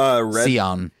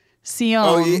 Sion.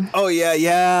 Sion. Oh,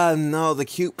 yeah. No, the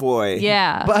cute boy.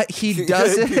 Yeah. But he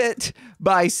does it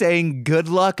by saying good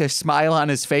luck, a smile on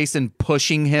his face, and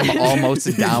pushing him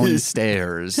almost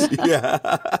downstairs.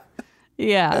 Yeah.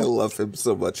 I love him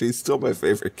so much. He's still my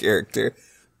favorite character.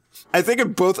 I think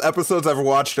in both episodes I've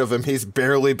watched of him, he's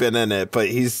barely been in it, but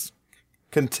he's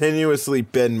continuously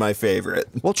been my favorite.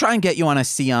 We'll try and get you on a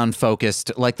Sion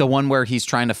focused, like the one where he's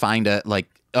trying to find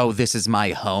oh, this is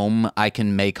my home. I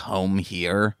can make home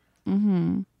here.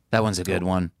 Mm-hmm. That one's a good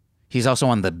one. He's also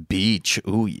on the beach.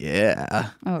 Ooh, yeah.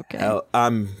 Okay.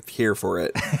 I'm here for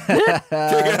it.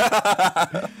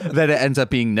 Then it ends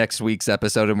up being next week's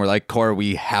episode, and we're like, Cor,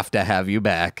 we have to have you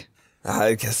back.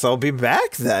 I guess I'll be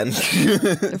back then.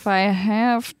 If I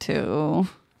have to.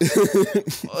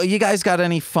 You guys got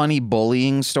any funny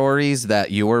bullying stories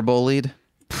that you were bullied?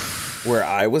 Where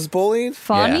I was bullied?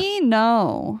 Funny? Yeah.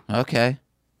 No. Okay.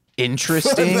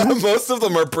 Interesting. Most of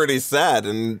them are pretty sad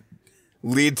and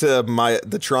lead to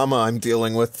the trauma I'm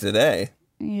dealing with today.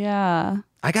 Yeah.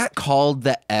 I got called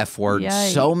the F word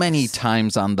so many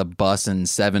times on the bus in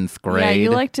 7th grade. Yeah, you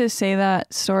like to say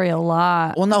that story a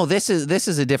lot. Well, no, this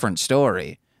is a different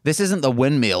story. This isn't the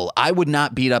windmill. I would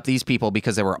not beat up these people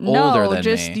because they were older than me. No,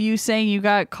 just you saying you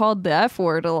got called the F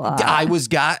word a lot.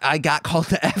 I got called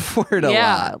the F word a lot.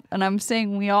 Yeah, and I'm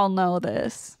saying we all know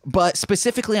this. But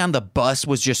specifically on the bus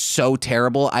was just so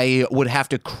terrible. I would have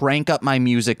to crank up my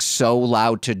music so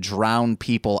loud to drown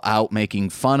people out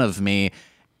making fun of me.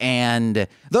 And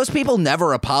those people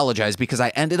never apologized because I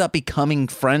ended up becoming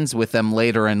friends with them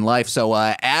later in life. So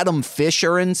Adam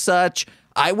Fisher and such,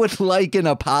 I would like an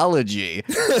apology.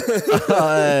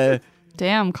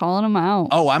 Damn, calling him out.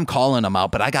 Oh, I'm calling him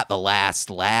out, but I got the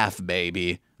last laugh,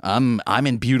 baby. I'm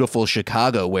in beautiful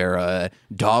Chicago where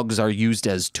dogs are used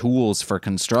as tools for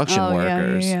construction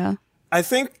workers. Yeah. I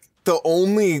think the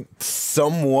only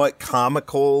somewhat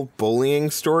comical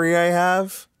bullying story I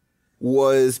have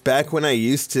was back when I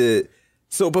used to.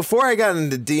 So before I got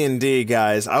into D&D,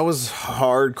 guys, I was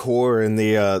hardcore in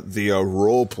the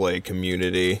role play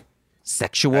community.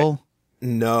 Sexual?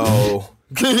 No.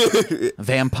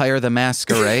 Vampire the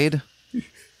Masquerade?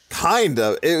 Kind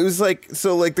of. It was like,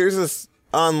 so like there's this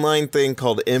online thing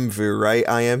called IMVU, right?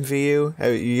 IMVU.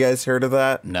 Have you guys heard of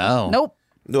that? No. Nope.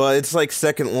 Well, it's like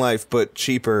Second Life, but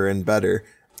cheaper and better.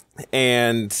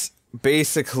 And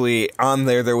basically on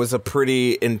there was a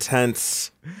pretty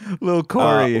intense Lil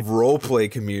Corey. roleplay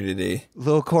community.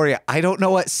 Lil Corey, I don't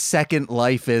know what Second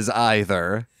Life is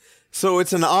either. So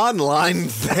it's an online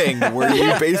thing where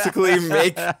you basically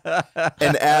make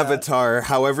an avatar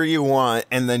however you want,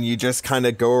 and then you just kind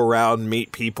of go around,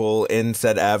 meet people in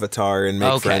said avatar, and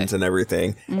make friends and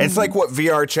everything. It's like what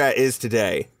VR chat is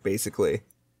today, basically.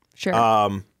 Sure.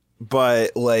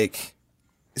 But like,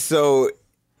 so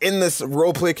in this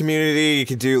roleplay community, you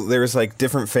could do, there was like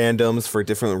different fandoms for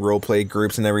different roleplay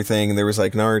groups and everything. There was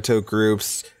like Naruto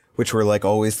groups, which were like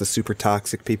always the super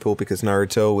toxic people because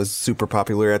Naruto was super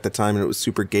popular at the time and it was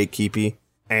super gatekeepy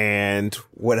and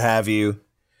what have you.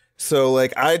 So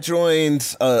like I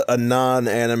joined a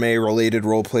non-anime related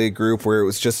roleplay group where it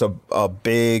was just a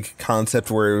big concept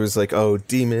where it was like, oh,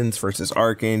 demons versus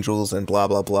archangels and blah,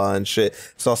 blah, blah and shit.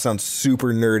 This all sounds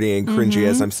super nerdy and cringy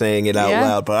as I'm saying it out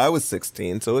loud, but I was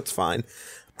 16, so it's fine.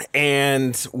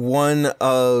 And one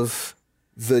of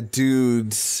the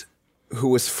dudes who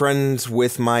was friends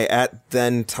with my at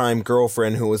then time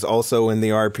girlfriend, who was also in the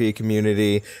RP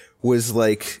community, was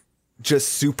like just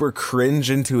super cringe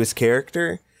into his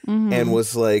character and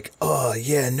was like, oh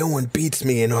yeah, no one beats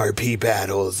me in RP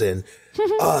battles. And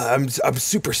I'm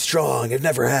super strong. I've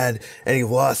never had any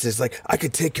losses. Like I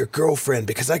could take your girlfriend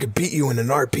because I could beat you in an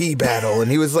RP battle.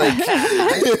 And he was like,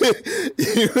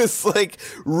 he was like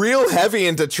real heavy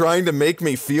into trying to make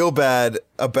me feel bad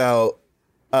about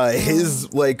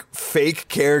his like fake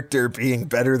character being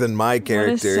better than my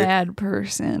character. What a sad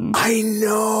person. I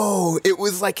know. It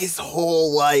was like his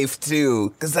whole life too,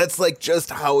 because that's like just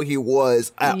how he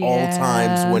was at all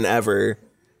times whenever.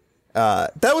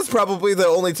 That was probably the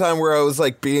only time where I was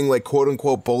like being like quote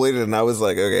unquote bullied, and I was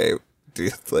like, okay,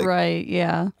 dude, like, Right,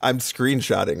 yeah. I'm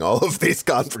screenshotting all of these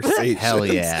conversations. Hell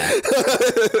yeah.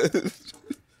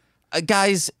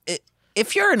 Guys,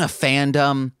 if you're in a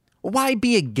fandom, why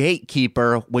be a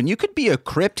gatekeeper when you could be a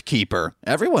crypt keeper?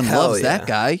 Everyone loves that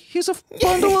guy. He's a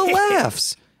bundle of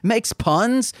laughs. Makes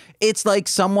puns. It's like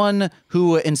someone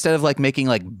who, instead of like making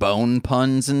like bone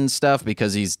puns and stuff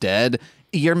because he's dead,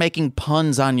 you're making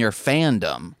puns on your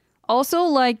fandom. Also,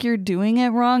 like, you're doing it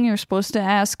wrong. You're supposed to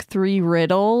ask 3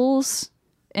 riddles.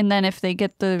 And then if they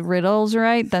get the riddles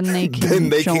right, then they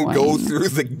can can go through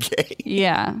the gate.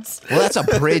 Yeah. Well, that's a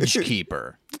bridge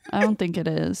keeper. I don't think it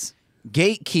is.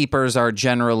 Gatekeepers are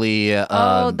generally...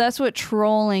 that's what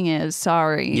trolling is.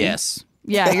 Sorry. Yes.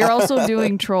 Yeah, you're also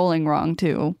doing trolling wrong,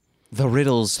 too. The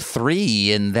riddle's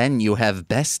 3, and then you have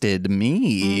bested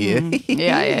me.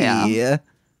 Yeah.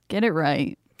 Get it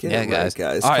right. Get it right,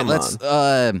 guys. All right, Come let's...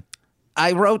 on.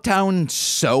 I wrote down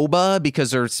soba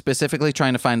because they're specifically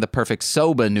trying to find the perfect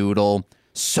soba noodle.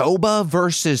 Soba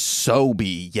versus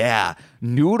sobi. Yeah.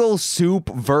 Noodle soup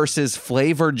versus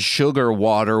flavored sugar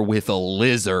water with a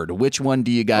lizard. Which one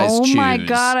do you guys choose? Oh my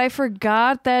God, I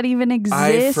forgot that even existed.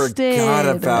 I forgot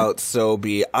about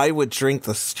Sobe. I would drink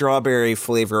the strawberry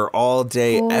flavor all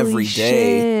day, Holy every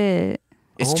day. shit.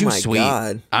 It's Oh too my sweet.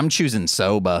 God. I'm choosing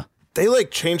soba. They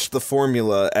like changed the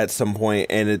formula at some point,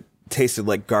 and it tasted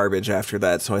like garbage after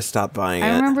that, so I stopped buying it.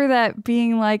 I remember that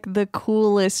being like the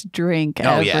coolest drink Oh,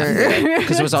 ever. yeah.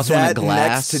 Because it was also in a that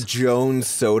glass. next to Jones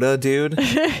Soda, dude.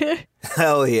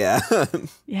 Hell yeah.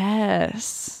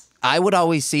 Yes. I would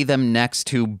always see them next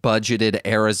to budgeted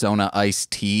Arizona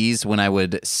iced teas when I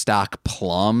would stock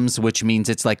plums, which means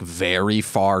it's like very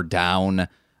far down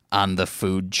on the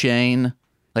food chain.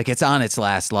 Like it's on its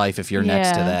last life if you're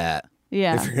next to Yeah. that.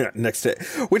 Yeah. If you're not next to it.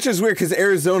 Which is weird because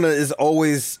Arizona is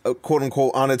always quote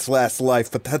unquote on its last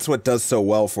life, but that's what does so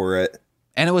well for it.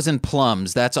 And it was in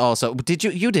plums. That's also.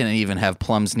 You didn't even have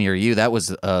plums near you. That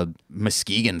was a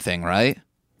Muskegon thing, right?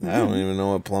 I don't even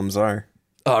know what plums are.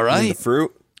 All I mean, right. the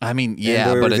fruit. I mean,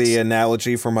 yeah, and but the it's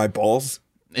analogy for my balls.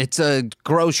 it's a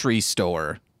grocery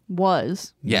store.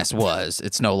 Was. Yes, was.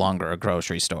 It's no longer a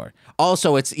grocery store.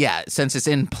 Also, since it's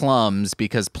in plums,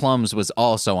 because plums was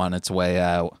also on its way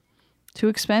out. Too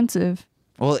expensive.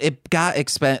 Well, it got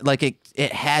expensive. Like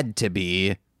it had to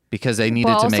be because they needed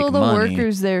But to also make the money.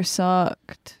 workers there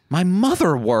sucked. My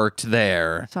mother worked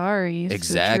there. Sorry. it's the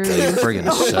Exactly. truth. Friggin'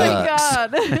 Oh my sucks.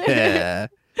 God. Yeah.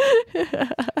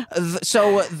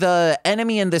 So the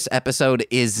enemy in this episode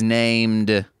is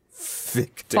named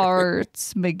Victor.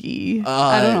 Farts McGee.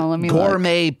 I don't know. Let me look.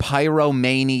 Gourmet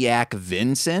Pyromaniac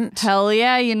Vincent. Hell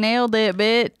yeah, you nailed it,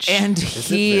 bitch. And Is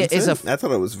it he is a... Vincent? I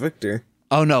thought it was Victor.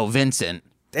 Oh, no, Vincent.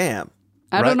 Damn.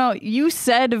 I don't know. You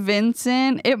said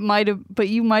Vincent. It might have, but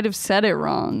you might have said it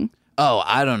wrong. Oh,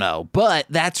 I don't know. But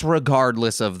that's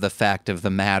regardless of the fact of the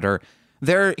matter.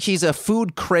 He's a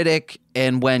food critic,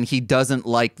 and when he doesn't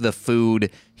like the food,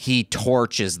 he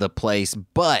torches the place.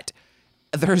 But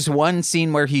there's one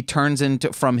scene where he turns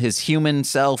from his human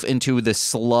self into the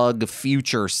slug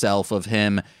future self of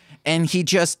him, and he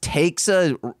just takes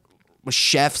a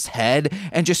chef's head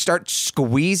and just starts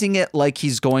squeezing it like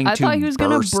he's going to. I thought he was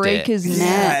going to break his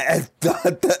neck. Yeah, I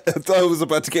thought it was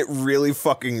about to get really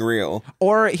fucking real.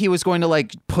 Or he was going to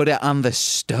like put it on the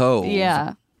stove.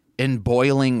 Yeah. In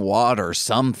boiling water,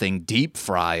 something, deep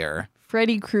fryer.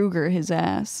 Freddy Krueger, his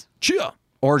ass. Chia.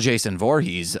 Or Jason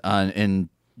Voorhees in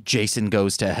Jason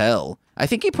Goes to Hell. I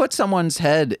think he put someone's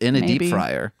head in a deep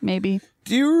fryer. Maybe.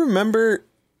 Do you remember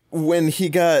when he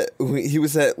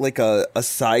was at like a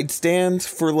side stand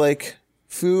for like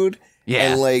food?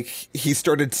 Yeah. And like he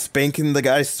started spanking the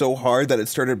guy so hard that it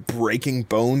started breaking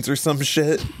bones or some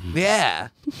shit. Yeah.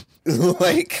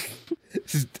 Like,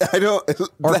 I don't.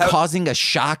 Or causing a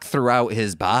shock throughout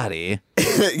his body.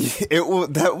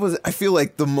 That was, I feel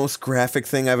like, the most graphic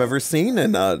thing I've ever seen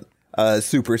in a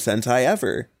Super Sentai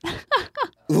ever.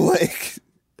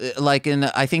 Like in,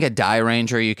 I think, a Die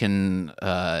Ranger, you can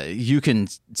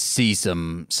see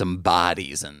some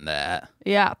bodies in that.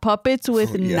 Yeah, puppets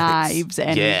with knives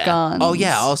and guns. Oh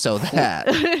yeah, also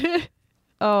that.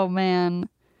 Oh man,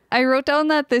 I wrote down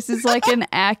that this is like an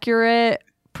accurate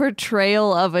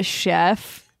portrayal of a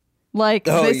chef. Like,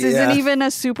 this isn't even a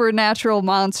supernatural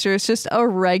monster. It's just a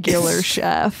regular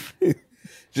chef.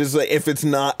 Just like, if it's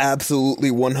not absolutely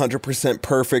 100%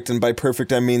 perfect, and by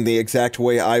perfect I mean the exact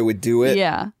way I would do it,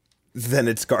 then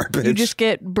it's garbage. You just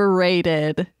get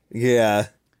berated. Yeah.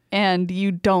 And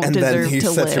you don't deserve to live. And then he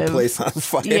sets your place on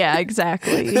fire. Yeah,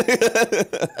 exactly.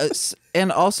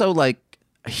 And also, like,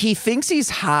 he thinks he's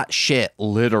hot shit,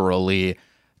 literally,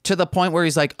 to the point where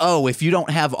he's like, oh, if you don't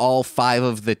have all 5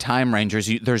 of the Time Rangers,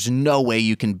 there's no way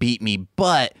you can beat me.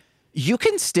 But you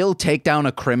can still take down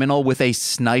a criminal with a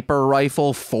sniper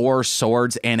rifle, 4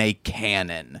 swords, and a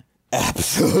cannon.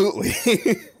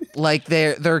 Absolutely. Like,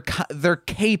 they're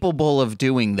capable of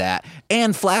doing that.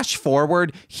 And flash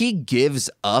forward, he gives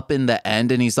up in the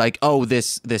end, and he's like, oh,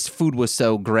 this food was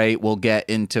so great. We'll get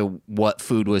into what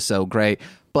food was so great.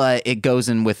 But it goes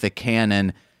in with the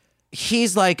cannon.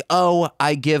 He's like, oh,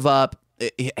 I give up,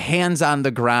 hands on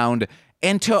the ground.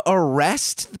 And to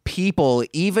arrest people,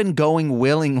 even going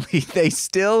willingly, they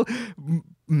still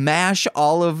mash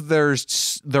all of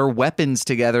their weapons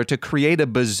together to create a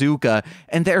bazooka,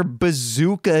 and they're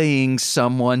bazookaing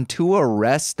someone to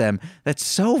arrest them. That's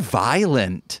so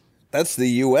violent. That's the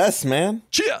U.S., man.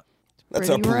 Chia. That's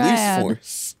our police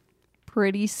force.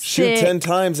 Pretty sick. Shoot 10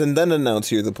 times and then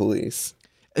announce you're the police.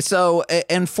 So,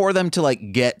 and for them to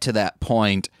like get to that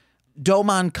point,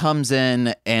 Domon comes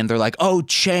in and they're like, oh,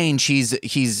 change.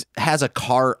 He's has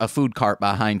a food cart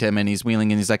behind him, and he's wheeling,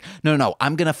 and he's like, no,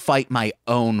 I'm going to fight my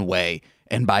own way.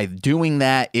 And by doing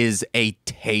that is a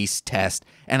taste test.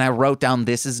 And I wrote down,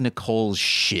 this is Nicole's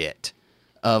shit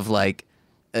of like,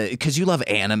 because you love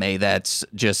anime that's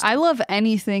just. I love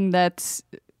anything that's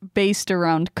based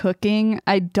around cooking.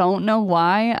 I don't know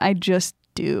why. I just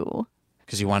do.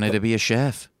 Because you wanted to be a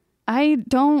chef. I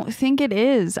don't think it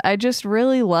is. I just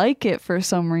really like it for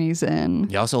some reason.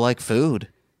 You also like food.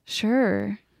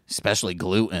 Sure. Especially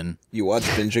gluten. You watch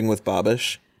Binging with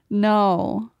Bobbish?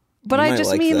 No. But I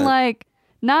just mean that. Like,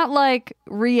 not like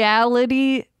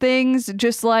reality things,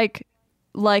 just like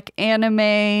anime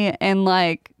and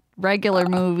like regular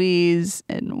movies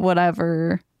and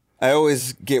whatever. I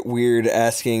always get weird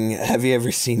asking, have you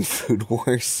ever seen Food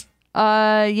Wars?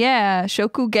 Yeah.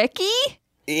 Shokugeki?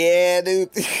 Yeah,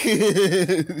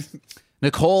 dude.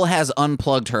 Nicole has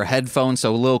unplugged her headphones,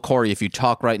 so Lil Corey, if you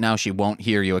talk right now, she won't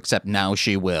hear you, except now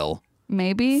she will.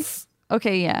 Maybe?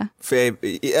 Okay, yeah.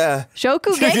 Yeah.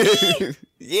 Shokugeki?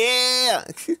 Yeah.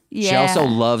 She also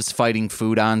loves fighting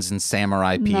foodons and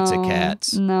samurai pizza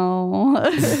cats.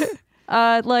 No.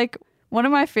 Like, one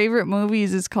of my favorite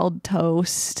movies is called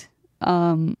Toast. I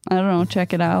don't know,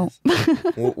 check it out.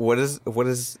 What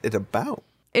is it about?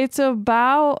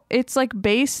 It's like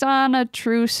based on a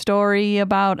true story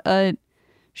about a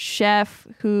chef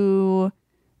who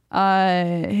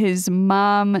his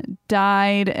mom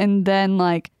died, and then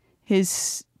like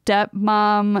his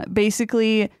stepmom,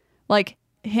 basically like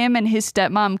him and his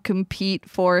stepmom compete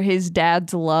for his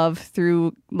dad's love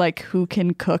through like who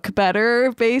can cook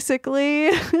better, basically.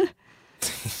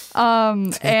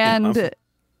 And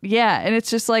yeah, and it's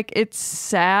just like, it's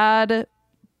sad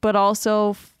but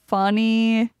also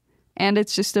funny, and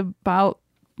it's just about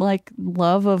like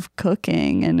love of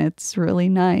cooking, and it's really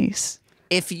nice.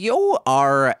 If you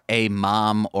are a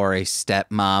mom or a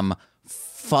stepmom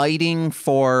fighting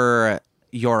for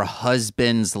your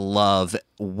husband's love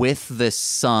with the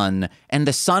son, and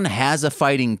the son has a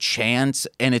fighting chance,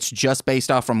 and it's just based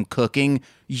off from cooking,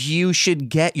 you should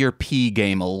get your pee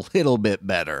game a little bit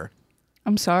better.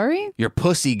 I'm sorry? Your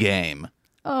pussy game.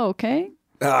 Oh, okay.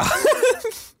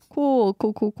 Cool.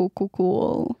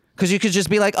 Because you could just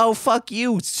be like, oh, fuck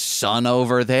you, son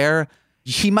over there.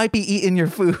 He might be eating your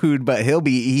food, but he'll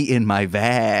be eating my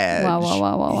vag.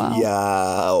 Wow.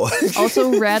 Yeah.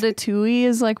 Also, Ratatouille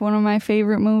is like one of my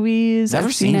favorite movies. Never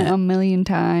I've seen seen it it. a million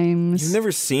times. You've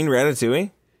never seen Ratatouille?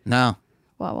 No.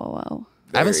 Wow.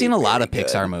 I haven't seen a lot of very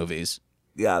Pixar good. movies.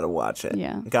 Gotta watch it.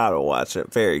 Yeah. Gotta watch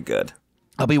it. Very good.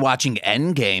 I'll be watching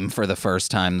Endgame for the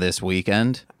first time this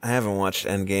weekend. I haven't watched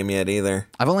Endgame yet either.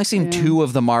 I've only seen 2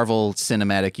 of the Marvel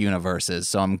Cinematic Universes,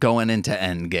 so I'm going into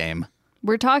Endgame.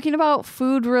 We're talking about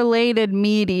food-related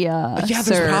media. Yeah,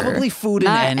 sir. there's probably food in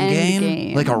Not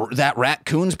Endgame. Like that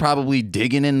raccoon's probably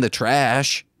digging in the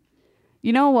trash.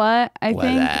 You know what? I What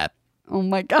think. that? Oh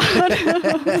my god.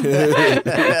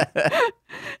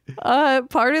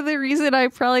 Part of the reason I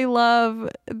probably love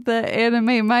the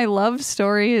anime My Love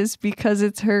Story is because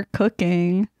it's her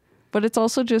cooking, but it's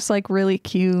also just like really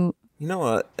cute. You know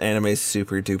what anime's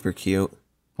super duper cute?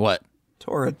 What?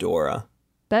 Toradora.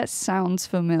 That sounds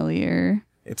familiar.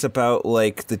 It's about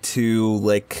like the two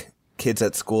like kids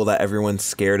at school that everyone's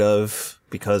scared of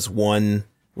because one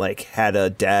like had a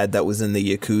dad that was in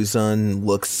the Yakuza and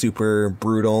looks super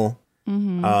brutal.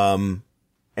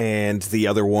 And the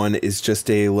other one is just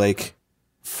a like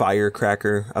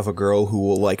firecracker of a girl who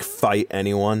will like fight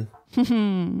anyone.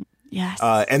 Yes.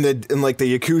 And like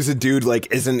the Yakuza dude like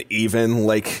isn't even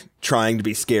like trying to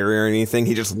be scary or anything.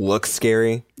 He just looks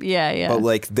scary. yeah. But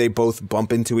like they both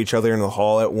bump into each other in the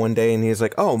hall at one day, and he's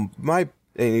like, "Oh my!"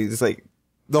 And he's like,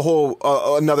 the whole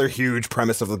another huge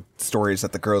premise of the story is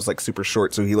that the girl's like super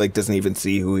short, so he like doesn't even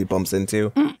see who he bumps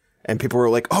into. And people were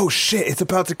like, "Oh shit, it's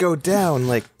about to go down!"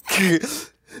 Like,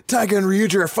 Taiga and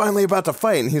Ryuji are finally about to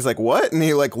fight, and he's like, "What?" And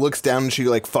he like looks down, and she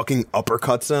like fucking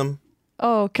uppercuts him.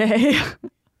 Oh, okay.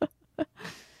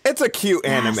 It's a cute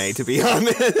anime, to be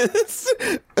honest.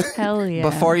 Hell yeah.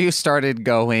 Before you started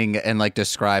going and like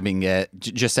describing it,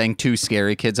 just saying 2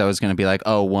 scary kids, I was going to be like,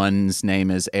 oh, one's name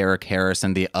is Eric Harris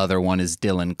and the other one is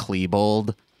Dylan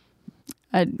Klebold.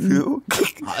 Who?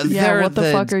 They're what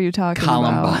the fuck are you talking about?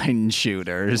 Columbine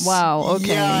shooters. Wow,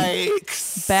 okay.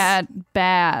 Yikes.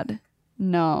 Bad.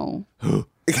 No.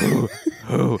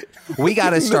 We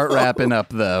got to start wrapping up,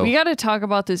 though. We got to talk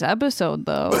about this episode,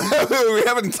 though. We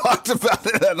haven't talked about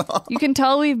it at all. You can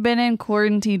tell we've been in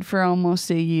quarantine for almost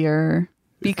a year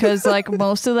because, like,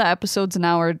 most of the episodes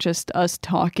now are just us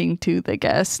talking to the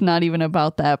guests, not even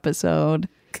about the episode.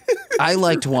 I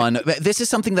liked one. This is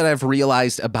something that I've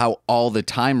realized about all the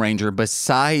Time Ranger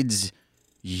besides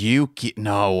Yuki.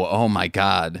 No, oh my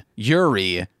God.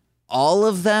 Yuri. All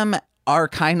of them are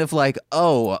kind of like,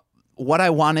 oh, what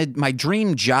I wanted, my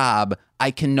dream job,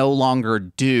 I can no longer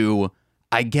do.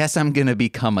 I guess I'm going to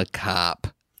become a cop.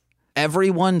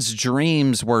 Everyone's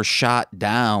dreams were shot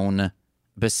down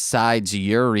besides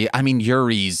Yuri. I mean,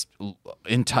 Yuri's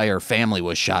entire family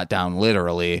was shot down,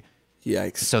 literally.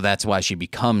 Yikes. So that's why she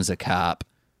becomes a cop.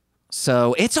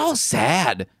 So it's all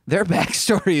sad. Their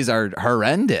backstories are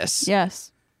horrendous. Yes.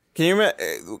 Can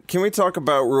we talk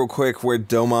about real quick where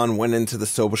Domon went into the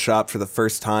soba shop for the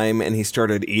first time and he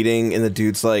started eating and the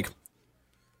dude's like,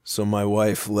 so my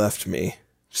wife left me.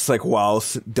 Just like while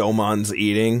Domon's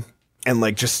eating and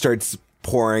like just starts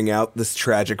pouring out this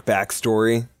tragic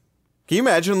backstory. Can you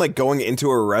imagine like going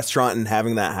into a restaurant and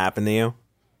having that happen to you?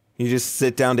 You just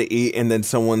sit down to eat and then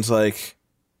someone's like,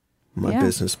 my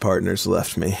business partner's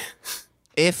left me.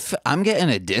 If I'm getting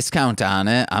a discount on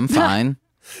it, I'm fine.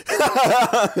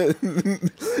 Like,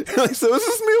 so is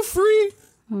this meal free?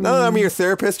 No, I'm your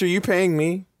therapist. Are you paying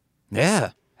me?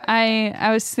 Yeah. I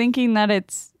was thinking that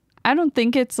I don't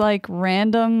think it's like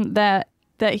random that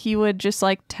he would just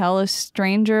like tell a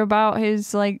stranger about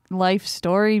his like life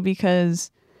story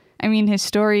because I mean his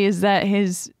story is that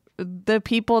the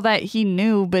people that he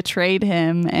knew betrayed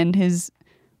him and his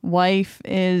wife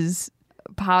is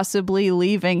possibly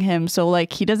leaving him, so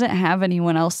like he doesn't have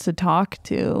anyone else to talk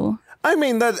to. I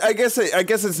mean, that I guess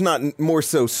it's not more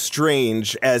so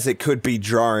strange as it could be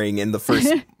jarring in the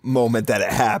first moment that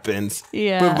it happens.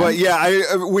 Yeah. But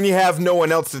yeah, when you have no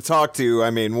one else to talk to,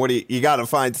 I mean, you got to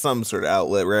find some sort of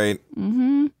outlet, right?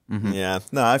 Mm-hmm. Yeah.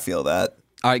 No, I feel that.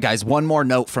 All right, guys, one more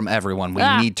note from everyone. We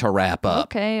need to wrap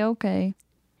up. Okay.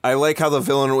 I like how the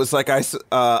villain was like, I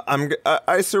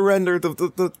surrender.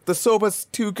 The soba's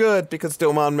too good because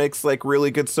Domon makes like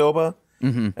really good soba.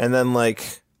 And then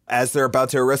like as they're about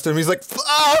to arrest him, he's like,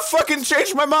 fucking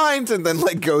changed my mind, and then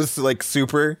like goes to like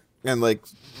super, and like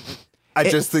I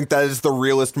just think that is the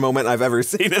realest moment I've ever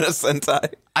seen in a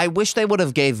Sentai. I wish they would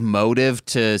have gave motive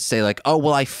to say like, oh,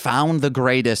 well, I found the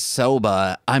greatest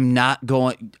soba. I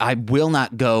will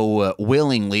not go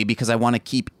willingly because I want to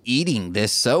keep eating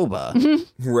this soba.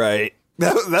 Right.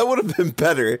 That would have been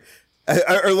better.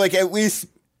 Or like at least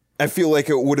I feel like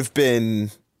it would have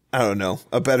been, I don't know,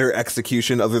 a better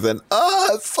execution other than,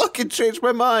 fucking changed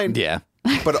my mind. Yeah.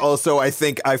 But also, I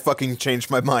think I fucking changed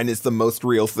my mind is the most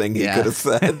real thing he could have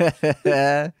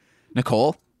said.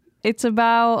 Nicole? It's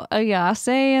about Ayase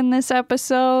in this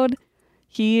episode.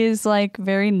 He is like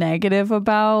very negative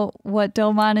about what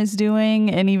Domon is doing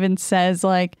and even says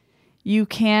like, you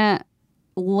can't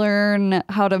learn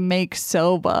how to make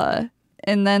soba.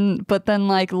 But then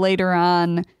like later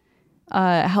on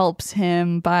helps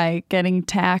him by getting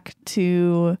Tak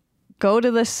to go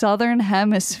to the southern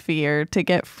hemisphere to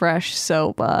get fresh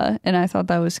soba. And I thought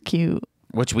that was cute.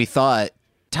 Which we thought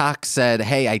Tak said,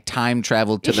 hey, I time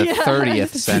traveled to the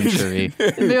 30th century.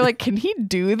 And they're like, can he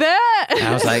do that? And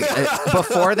I was like,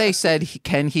 before they said,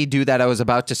 can he do that? I was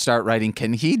about to start writing,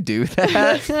 can he do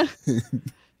that?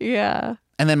 Yeah.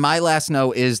 And then my last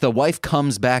note is the wife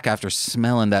comes back after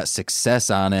smelling that success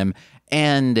on him.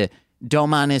 And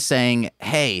Domon is saying,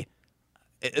 hey,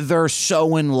 they're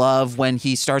so in love when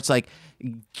he starts like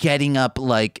getting up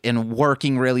like and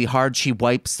working really hard. She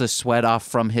wipes the sweat off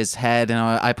from his head. And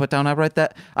I write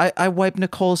that. I wipe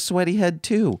Nicole's sweaty head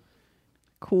too.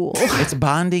 Cool. It's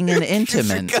bonding and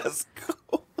intimate.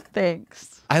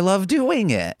 Thanks. I love doing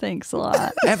it. Thanks a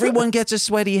lot. Everyone gets a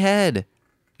sweaty head.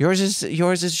 Yours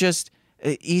is just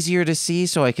easier to see,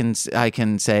 so I can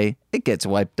say it gets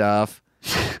wiped off.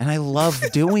 And I love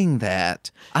doing that.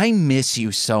 I miss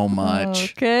you so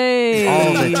much. Okay.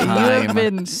 All the time. You've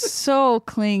been so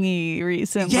clingy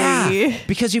recently. Yeah,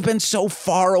 because you've been so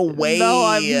far away. No,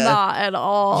 I'm not at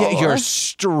all. Yeah, you're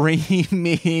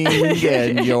streaming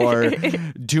and you're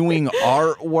doing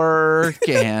artwork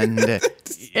and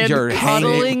you're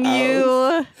cuddling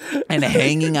you and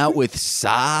hanging out with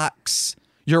socks.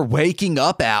 You're waking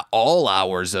up at all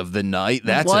hours of the night.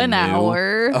 That's 1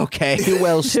 hour. Okay,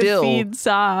 well, still, to feed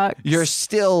socks. you're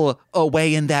still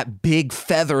away in that big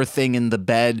feather thing in the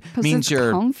bed. Means it's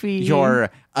you're comfy.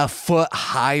 You're a foot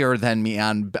higher than me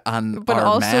on but our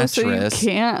also, mattress. so you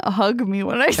can't hug me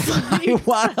when I I sleep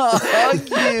want to hug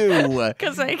you.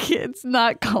 because it's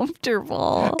not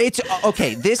comfortable. It's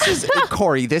okay. This is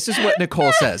Corey. This is what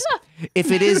Nicole says.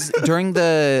 If it is during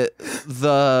the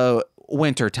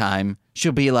winter time,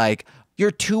 she'll be like,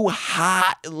 "You're too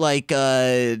hot." Like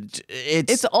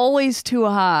it's always too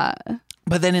hot.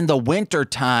 But then in the winter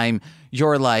time,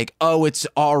 you're like, "Oh, it's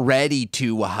already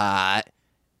too hot."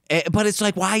 But it's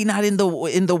like, why not in the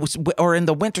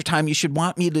winter time? You should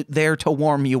want me there to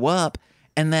warm you up,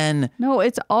 and then No,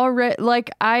 it's already like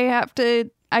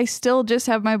I still just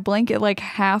have my blanket like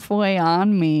halfway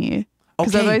on me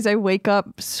because Okay. otherwise I wake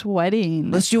up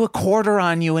sweating. let's do a quarter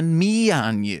on you and me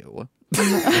on you.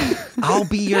 I'll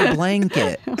be your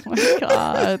blanket. Oh my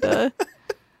god.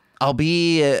 I'll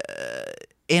be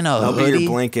in a I'll hoodie. be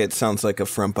your blanket sounds like a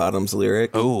Front Bottoms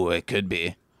lyric. Oh, it could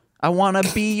be. I want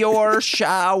to be your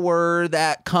shower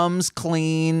that comes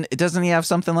clean. Doesn't he have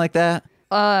something like that?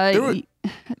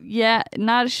 Yeah,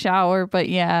 not a shower, but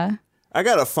yeah. I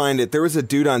gotta find it. There was a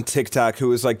dude on TikTok who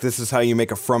was like, this is how you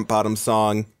make a Front Bottom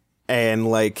song, and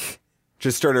like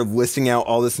just started listing out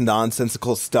all this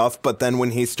nonsensical stuff. But then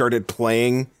when he started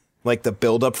playing like the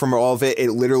buildup from all of it,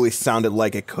 it literally sounded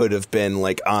like it could have been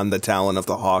like on the Talon of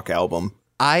the Hawk album.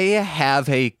 I have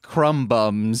a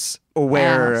Crumbums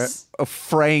where Ass.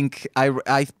 Frank,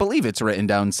 I believe it's written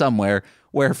down somewhere,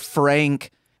 where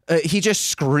Frank, he just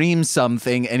screams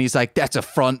something and he's like, that's a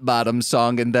Front Bottom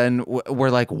song. And then we're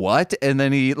like, what? And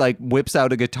then he like whips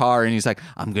out a guitar and he's like,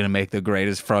 I'm going to make the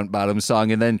greatest Front Bottom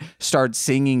song, and then starts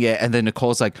singing it. And then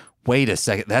Nicole's like, wait a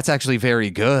second, that's actually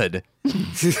very good.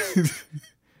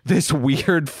 This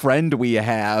weird friend we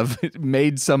have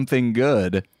made something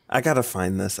good. I gotta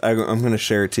find this. I'm gonna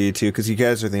share it to you too, because you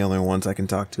guys are the only ones I can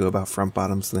talk to about Front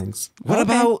Bottoms things. What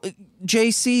about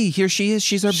JC? Here she is.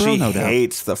 She's our bro, She no doubt.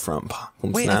 hates the Front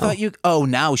Bottoms Wait, now. I thought you. Oh,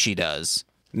 now she does.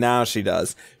 Now she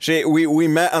does. We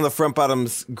met on the Front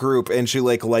Bottoms group, and she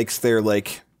likes their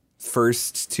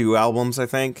first 2 albums, I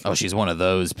think. Oh, she's one of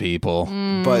those people.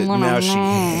 But now she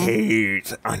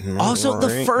hates. I know, Also, the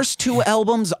right? first 2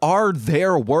 albums are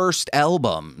their worst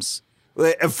albums.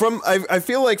 I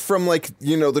feel like from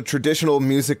the traditional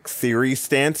music theory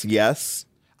stance, yes.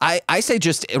 I say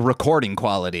just recording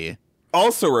quality.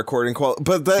 Also recording quality,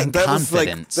 but that was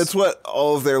like, that's what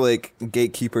all of their like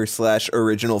gatekeeper /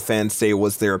 original fans say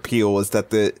was their appeal, was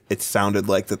that it sounded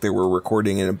like that they were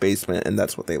recording in a basement, and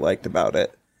that's what they liked about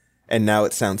it. And now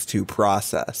it sounds too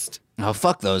processed. Oh,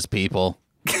 fuck those people.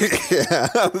 Yeah,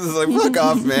 I was like, fuck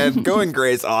off, man. Going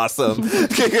gray's awesome.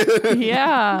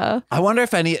 Yeah. I wonder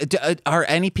if are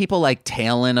any people like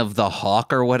Talon of the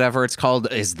Hawk or whatever it's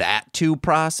called, is that too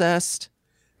processed?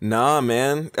 Nah,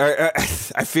 man.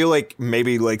 I feel like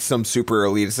maybe like some super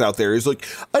elitist out there is like,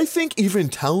 I think even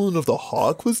Talon of the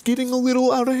Hawk was getting a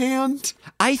little out of hand.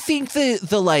 I think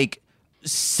the like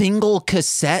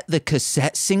the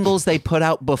cassette singles they put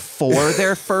out before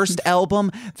their first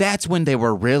album, that's when they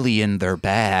were really in their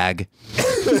bag.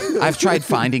 I've tried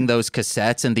finding those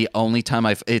cassettes, and the only time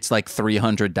it's like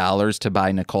 $300 to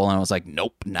buy Nicole, and I was like,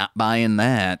 nope, not buying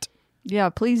that. Yeah,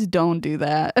 please don't do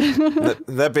that.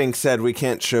 That being said, we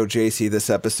can't show JC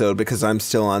this episode because I'm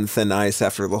still on thin ice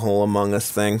after the whole Among Us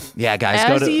thing. Yeah,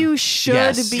 guys, As you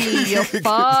should be, you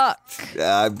fuck.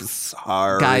 I'm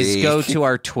sorry. Guys, go to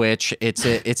our Twitch. It's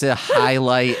a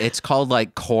highlight. It's called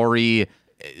like Corey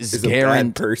is a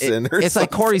bad person. It's like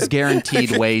Corey's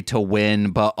guaranteed way to win,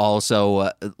 but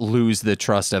also lose the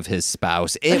trust of his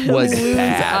spouse. It was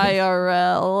bad.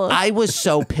 IRL. I was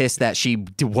so pissed that she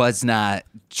was not.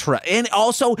 And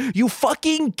also, you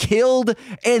fucking killed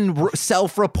and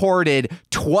self-reported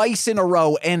twice in a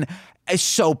row, and I'm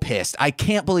so pissed. I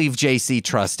can't believe JC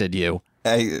trusted you.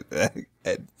 I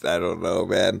don't know,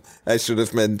 man. I should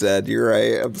have been dead. You're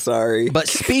right. I'm sorry. But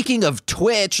speaking of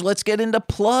Twitch, let's get into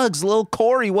plugs. Lil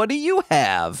Corey, what do you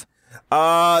have?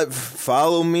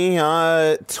 Follow me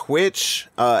on Twitch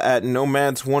at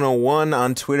Nomads101,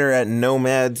 on Twitter at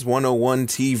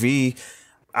Nomads101TV.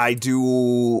 I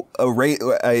do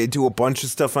a bunch of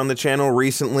stuff on the channel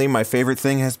recently. My favorite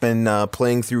thing has been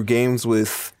playing through games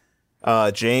with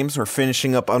James. We're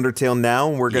finishing up Undertale now.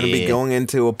 We're going to be going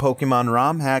into a Pokemon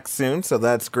ROM hack soon, so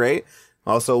that's great.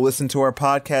 Also, listen to our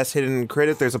podcast, Hidden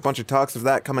Credit. There's a bunch of talks of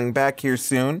that coming back here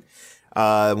soon.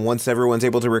 Once everyone's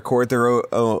able to record their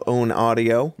own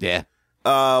audio. Yeah.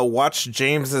 Watch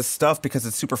James's stuff because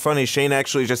it's super funny. Shane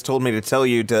actually just told me to tell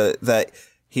you that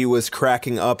he was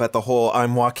cracking up at the whole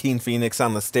 "I'm Joaquin Phoenix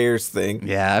on the stairs" thing.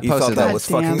 Yeah, I posted you thought that was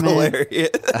fucking hilarious. You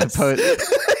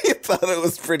thought it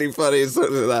was pretty funny, so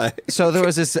did I. So there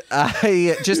was this,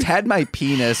 I just had my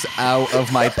penis out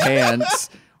of my pants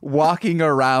walking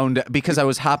around because I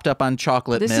was hopped up on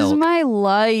chocolate milk. This is my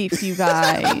life, you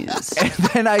guys. And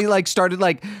then I like started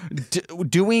like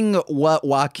doing what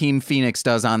Joaquin Phoenix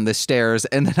does on the stairs,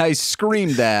 and then I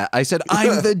screamed that. I said,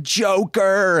 "I'm the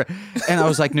Joker," and I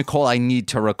was like, "Nicole, I need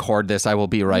to record this. I will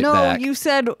be right back." No, you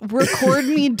said record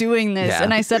me doing this, Yeah.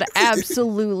 and I said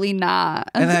absolutely not.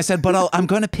 And then I said, "But I'm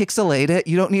going to pixelate it.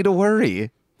 You don't need to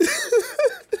worry."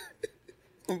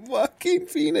 Joaquin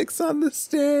Phoenix on the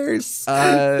stairs.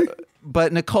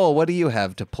 But Nicole, what do you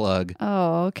have to plug?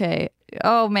 Oh, okay.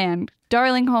 Oh, man.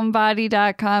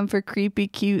 DarlingHomebody.com for creepy,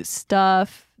 cute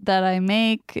stuff that I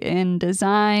make and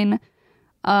design.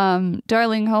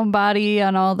 Darling Homebody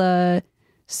on all the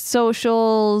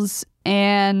socials.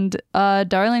 And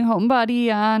Darling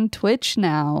Homebody on Twitch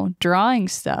now, drawing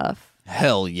stuff.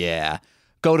 Hell yeah.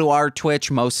 Go to our Twitch,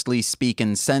 mostly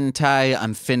speaking Sentai.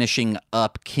 I'm finishing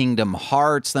up Kingdom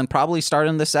Hearts, then probably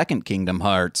starting the second Kingdom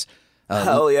Hearts.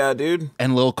 Hell yeah, dude.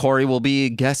 And Lil Corey will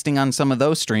be guesting on some of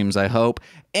those streams, I hope.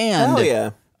 And Hell yeah.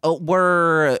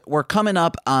 We're coming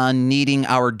up on needing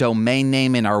our domain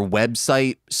name and our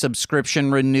website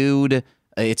subscription renewed.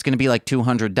 It's going to be like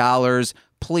 $200.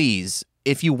 Please,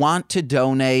 if you want to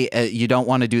donate, you don't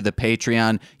want to do the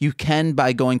Patreon, you can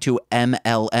by going to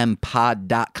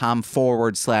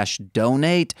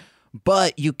mlmpod.com/donate.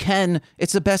 But you can,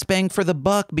 it's the best bang for the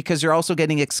buck because you're also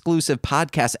getting exclusive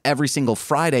podcasts every single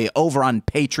Friday over on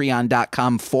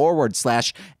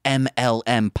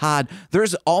patreon.com/MLMpod.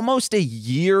 There's almost a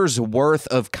year's worth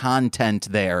of content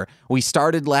there. We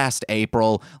started last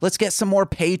April. Let's get some more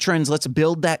patrons. Let's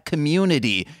build that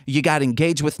community. You got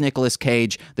Engage with Nicolas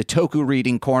Cage, the Toku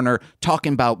Reading Corner,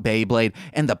 talking about Beyblade,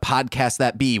 and the podcast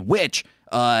that be, which...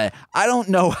 I don't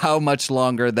know how much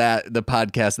longer that the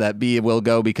podcast that be will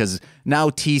go because now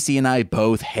TC and I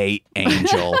both hate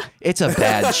Angel. It's a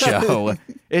bad show.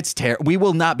 It's terrible. We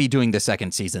will not be doing the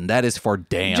second season. That is for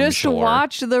damn just sure. Just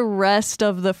watch the rest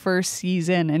of the first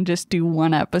season and just do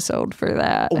one episode for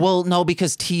that. Well, no,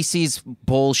 because TC's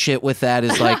bullshit with that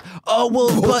is like, oh,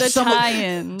 well, but the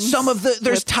tie-ins some of the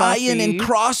there's tie-in Buffy. and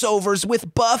crossovers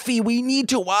with Buffy. We need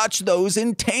to watch those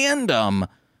in tandem.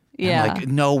 Yeah. I'm like,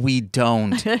 no, we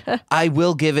don't. I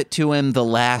will give it to him. The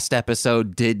last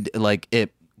episode did, like,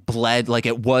 it bled, like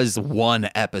it was one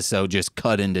episode just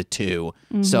cut into two.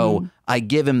 So I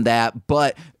give him that,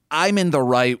 but I'm in the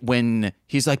right when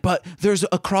he's like, but there's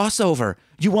a crossover.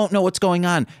 You won't know what's going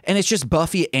on. And it's just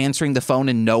Buffy answering the phone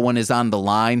and no one is on the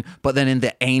line. But then in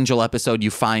the Angel episode,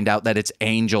 you find out that it's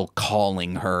Angel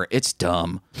calling her. It's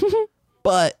dumb.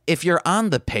 But if you're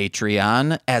on the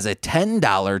Patreon as a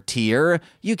 $10 tier,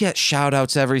 you get shout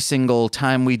outs every single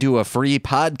time we do a free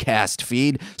podcast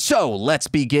feed. So let's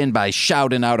begin by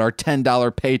shouting out our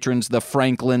 $10 patrons, the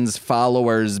Franklin's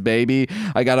followers, baby.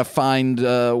 I got to find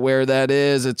where that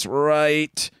is. It's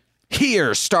right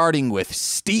here, starting with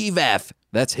Steve F.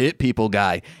 That's Hit People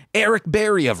Guy. Eric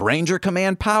Berry of Ranger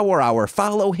Command Power Hour.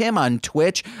 Follow him on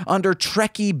Twitch under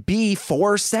Trekkie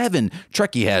B47.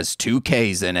 Trekkie has 2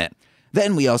 Ks in it.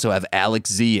 Then we also have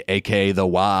Alex Z, aka The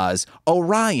Waz,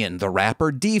 Orion, the rapper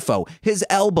Defo. His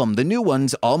album, the new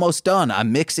one's almost done.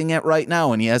 I'm mixing it right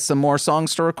now, and he has some more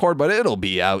songs to record, but it'll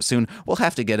be out soon. We'll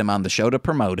have to get him on the show to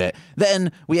promote it.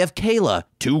 Then we have Kayla,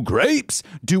 2 Grapes,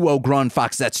 Duo Grun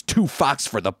Fox. That's 2 Fox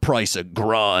for the price of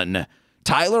Grun.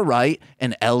 Tyler Wright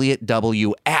and Elliot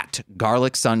W at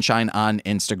Garlic Sunshine on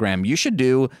Instagram. You should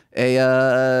do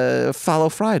a Follow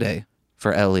Friday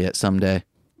for Elliot someday.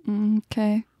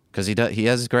 Okay. Because he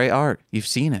has great art. You've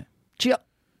seen it. Chill.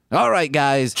 All right,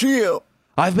 guys. Chill.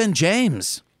 I've been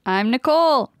James. I'm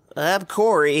Nicole. I'm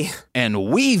Corey.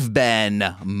 And we've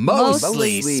been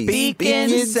Mostly Speaking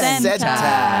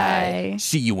Sentai.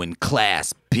 See you in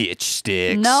class, bitch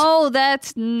sticks. No,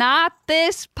 that's not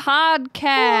this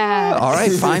podcast. All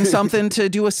right, find something to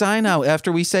do a sign out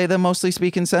after we say the Mostly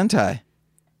Speaking Sentai.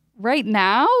 Right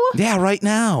now? Yeah, right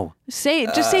now.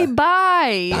 Just say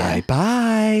bye.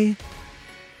 Bye-bye.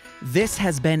 This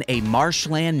has been a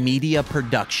Marshland Media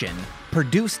production,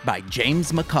 produced by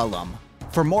James McCullum.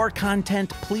 For more content,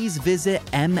 please visit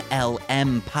mlmpod.com.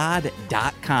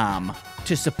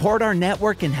 To support our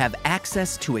network and have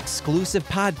access to exclusive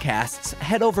podcasts,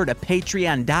 head over to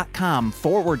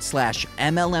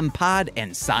patreon.com/MLMpod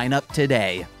and sign up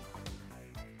today.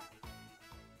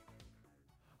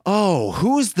 Oh,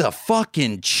 who's the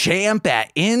fucking champ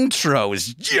at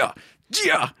intros? Yeah.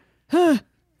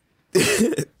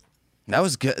 That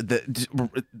was good.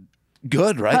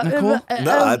 Good, right, Nicole?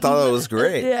 No, I thought it was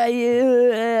great.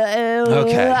 Okay.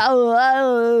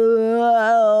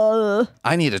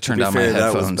 I need to turn down my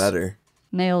That was headphones. better.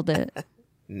 Nailed it.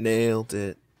 Nailed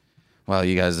it. Well,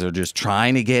 you guys are just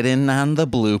trying to get in on the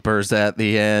bloopers at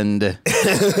the end.